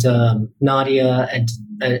and Nadia and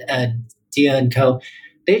Dia and co.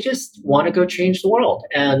 They just want to go change the world.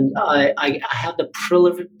 And I have the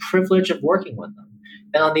privilege of working with them.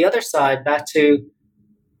 And on the other side, back to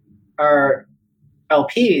our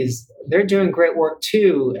LPs, they're doing great work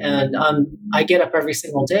too. And I get up every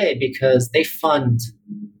single day because they fund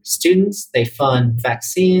students, they fund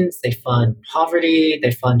vaccines, they fund poverty, they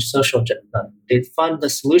fund they fund the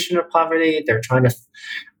solution of poverty. They're trying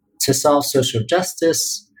to solve social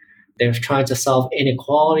justice. They're trying to solve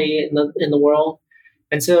inequality in the world.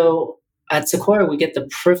 And so at Sequoia, we get the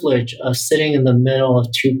privilege of sitting in the middle of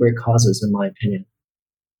two great causes, in my opinion.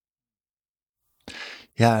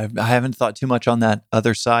 Yeah, I haven't thought too much on that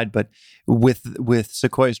other side, but with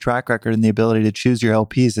Sequoia's track record and the ability to choose your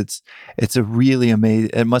LPs, it's a really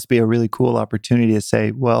amazing. It must be a really cool opportunity to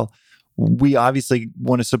say, well, we obviously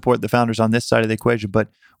want to support the founders on this side of the equation, but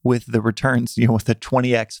with the returns, with the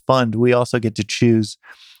 20x fund, we also get to choose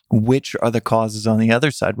which are the causes on the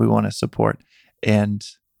other side we want to support, and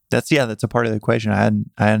that's a part of the equation I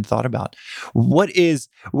hadn't thought about.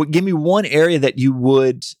 Give me one area that you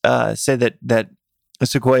would say that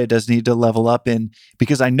Sequoia does need to level up in,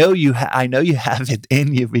 because I know you have it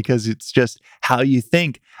in you, because it's just how you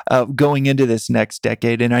think going into this next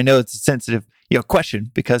decade. And I know it's a sensitive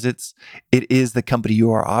question, because it is the company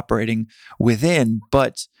you are operating within,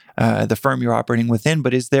 but the firm you're operating within.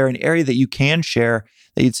 But is there an area that you can share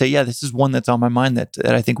that you'd say, yeah, this is one that's on my mind that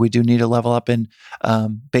I think we do need to level up in,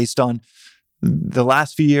 based on the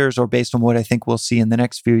last few years, or based on what I think we'll see in the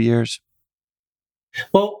next few years?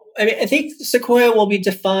 Well, I mean, I think Sequoia will be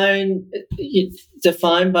defined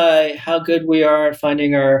by how good we are at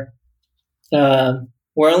finding our.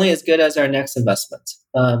 We're only as good as our next investment.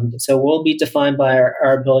 So we'll be defined by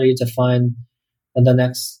our ability to find the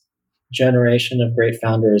next generation of great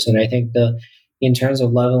founders. And I think in terms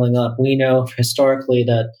of leveling up, we know historically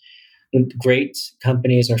that great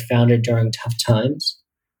companies are founded during tough times.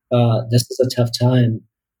 This is a tough time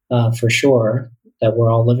for sure that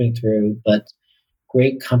we're all living through, but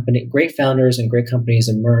great founders and great companies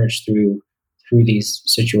emerge through these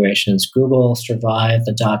situations. Google survived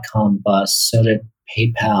the dot-com bust, so did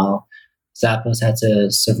PayPal. Zappos had to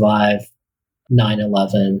survive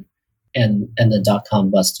 9/11 and the dot-com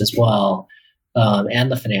bust as well,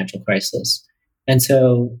 and the financial crisis. And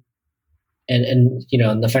so, and in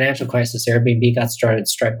the financial crisis, Airbnb got started,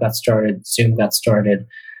 Stripe got started, Zoom got started.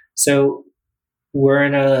 So we're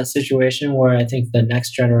in a situation where I think the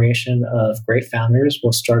next generation of great founders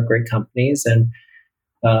will start great companies, and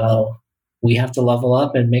we have to level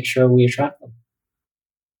up and make sure we attract them.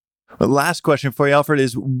 The last question for you, Alfred,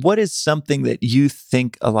 is what is something that you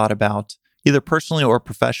think a lot about, either personally or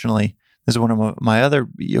professionally? This is one of my other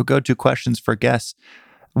go-to questions for guests.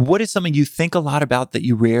 What is something you think a lot about that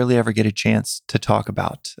you rarely ever get a chance to talk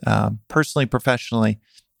about, personally, professionally,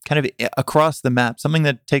 kind of across the map? Something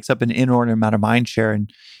that takes up an inordinate amount of mind share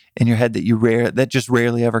in your head that just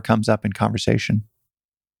rarely ever comes up in conversation.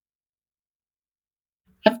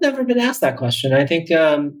 I've never been asked that question. I think,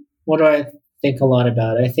 what do I think a lot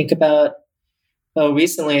about? I think about,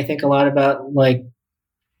 recently, I think a lot about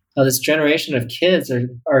this generation of kids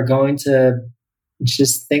are going to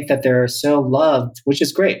just think that they're so loved, which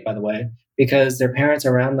is great, by the way, because their parents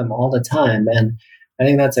are around them all the time. And I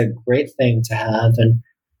think that's a great thing to have. And,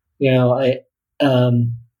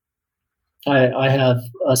 I have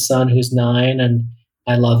a son who's 9, and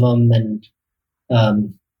I love him, and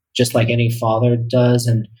just like any father does.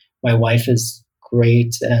 And my wife is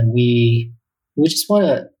great, and we just want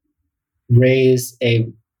to raise a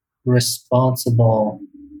responsible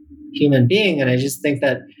human being. And I just think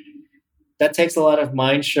that takes a lot of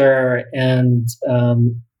mind share, and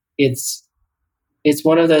it's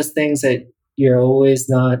one of those things that you're always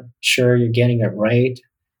not sure you're getting it right.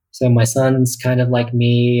 So my son's kind of like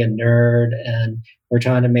me, a nerd, and we're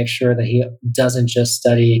trying to make sure that he doesn't just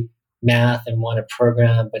study math and want to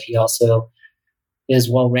program, but he also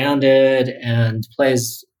is well-rounded and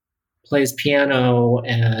plays piano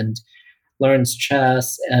and learns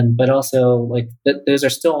chess, but also those are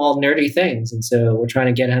still all nerdy things. And so we're trying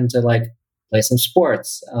to get him to play some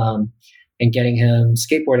sports, and getting him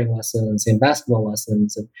skateboarding lessons and basketball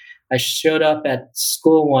lessons. And I showed up at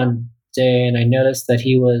school one day, and I noticed that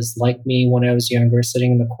he was like me when I was younger,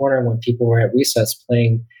 sitting in the corner when people were at recess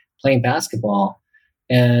playing basketball.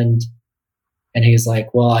 And he's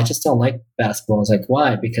like, well, I just don't like basketball. I was like,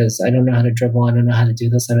 why? Because I don't know how to dribble. I don't know how to do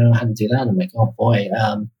this. I don't know how to do that. I'm like, oh boy,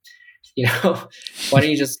 why don't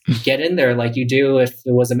you just get in there like you do if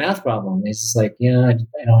it was a math problem? And he's just like, yeah, I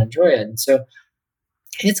don't enjoy it. And so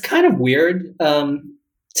it's kind of weird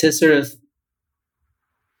to sort of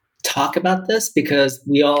talk about this, because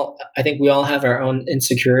I think we all have our own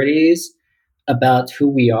insecurities about who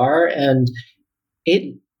we are, and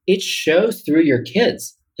it shows through your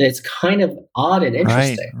kids. It's kind of odd and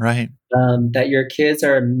interesting, right? That your kids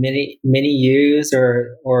are mini yous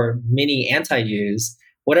or mini anti-yous,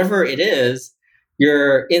 whatever it is.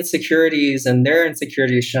 Your insecurities and their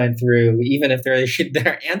insecurities shine through, even if they're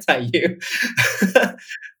anti-you.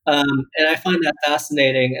 And I find that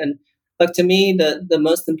fascinating. And to me, the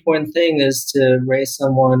most important thing is to raise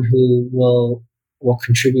someone who will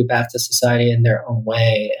contribute back to society in their own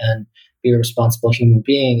way and be a responsible human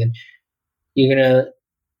being. And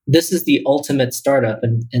this is the ultimate startup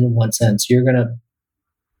in one sense. You're gonna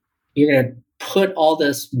put all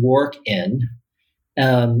this work in,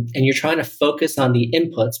 and you're trying to focus on the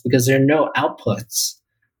inputs because there are no outputs.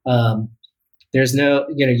 There's no,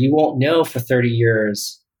 you won't know for 30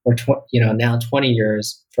 years or now 20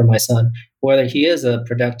 years for my son whether he is a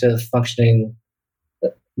productive, functioning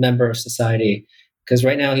member of society, because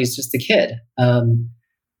right now he's just a kid. And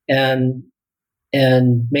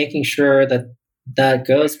making sure that that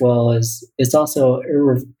goes well is it's also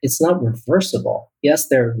it's not reversible. Yes,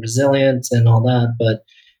 they're resilient and all that, but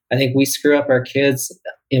I think we screw up our kids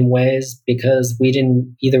in ways because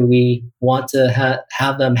we want to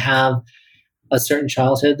have them have a certain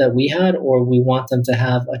childhood that we had, or we want them to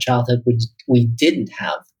have a childhood we didn't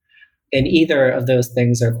have. And either of those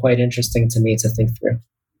things are quite interesting to me to think through.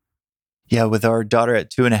 Yeah, with our daughter at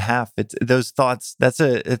 2.5, it's those thoughts.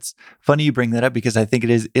 It's funny you bring that up because I think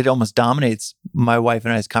it almost dominates my wife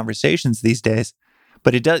and I's conversations these days.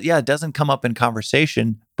 But it doesn't come up in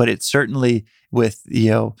conversation, but it's certainly with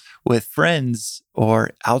friends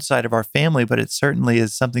or outside of our family, but it certainly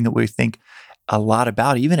is something that we think a lot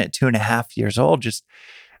about, even at 2.5 years old, just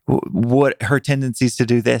what her tendencies to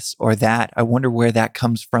do this or that. I wonder where that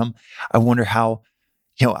comes from. I wonder how,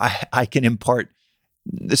 I can impart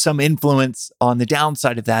some influence on the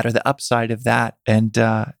downside of that or the upside of that. And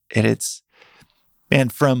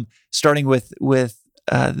from starting with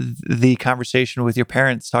the conversation with your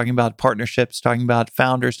parents, talking about partnerships, talking about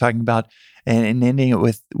founders, talking about and ending it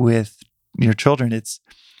with your children, it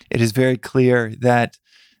is very clear that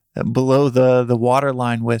below the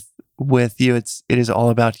waterline with you, it is all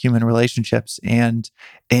about human relationships and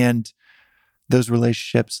those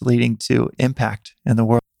relationships leading to impact in the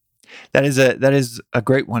world. That is a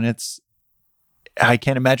great one. I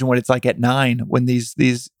can't imagine what it's like at 9 when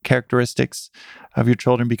these characteristics of your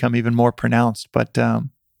children become even more pronounced. But that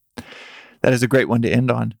is a great one to end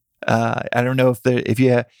on. I don't know if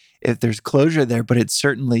there's closure there, but it's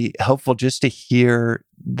certainly helpful just to hear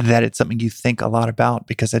that it's something you think a lot about,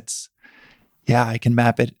 because I can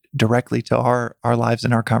map it directly to our lives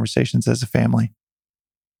and our conversations as a family.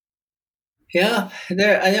 Yeah,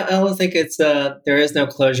 I don't think it's there is no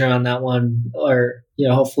closure on that one, or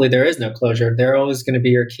hopefully there is no closure. They're always going to be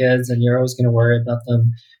your kids, and you're always going to worry about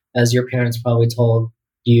them, as your parents probably told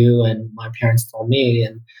you, and my parents told me.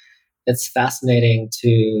 And it's fascinating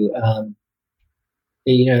to,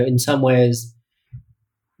 in some ways,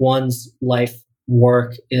 one's life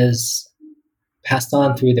work is passed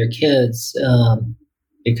on through their kids,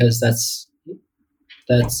 because that's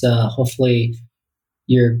hopefully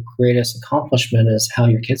your greatest accomplishment is how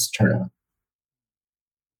your kids turn out.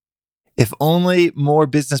 If only more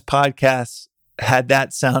business podcasts had that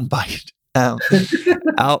soundbite.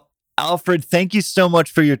 Alfred, thank you so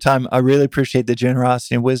much for your time. I really appreciate the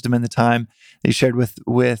generosity and wisdom and the time that you shared with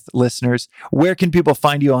listeners. Where can people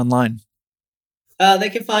find you online? They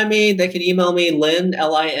can find me. They can email me, Lin,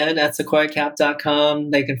 Lin, at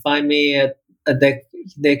sequoiacap.com. They can find me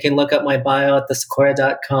they can look up my bio at the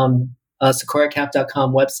sequoiacap.com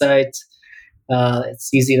website.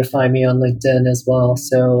 It's easy to find me on LinkedIn as well.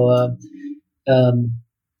 So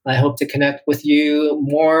I hope to connect with you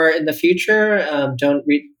more in the future.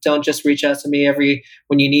 Don't just reach out to me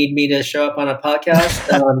when you need me to show up on a podcast.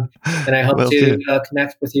 And I hope to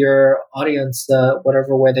connect with your audience,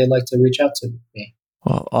 whatever way they'd like to reach out to me.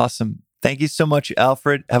 Well, awesome. Thank you so much,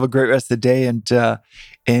 Alfred. Have a great rest of the day.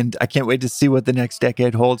 And I can't wait to see what the next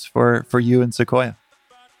decade holds for you and Sequoia.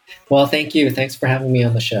 Well, thank you. Thanks for having me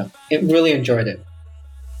on the show. I really enjoyed it.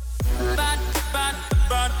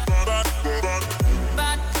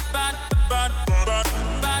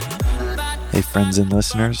 Hey, friends and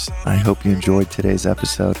listeners. I hope you enjoyed today's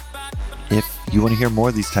episode. If you want to hear more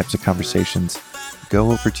of these types of conversations,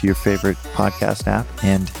 go over to your favorite podcast app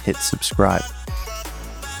and hit subscribe.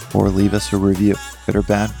 Or leave us a review. Good or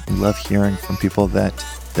bad, we love hearing from people that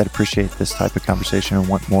appreciate this type of conversation and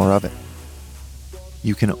want more of it.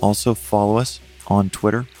 You can also follow us on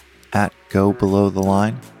Twitter at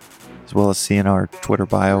GoBelowTheLine, as well as see in our Twitter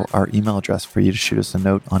bio our email address for you to shoot us a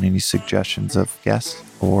note on any suggestions of guests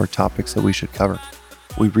or topics that we should cover.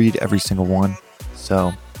 We read every single one,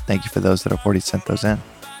 so thank you for those that have already sent those in.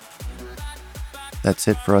 That's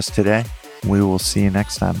it for us today. We will see you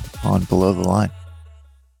next time on Below the Line.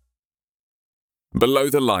 Below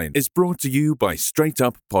the Line is brought to you by Straight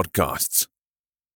Up Podcasts.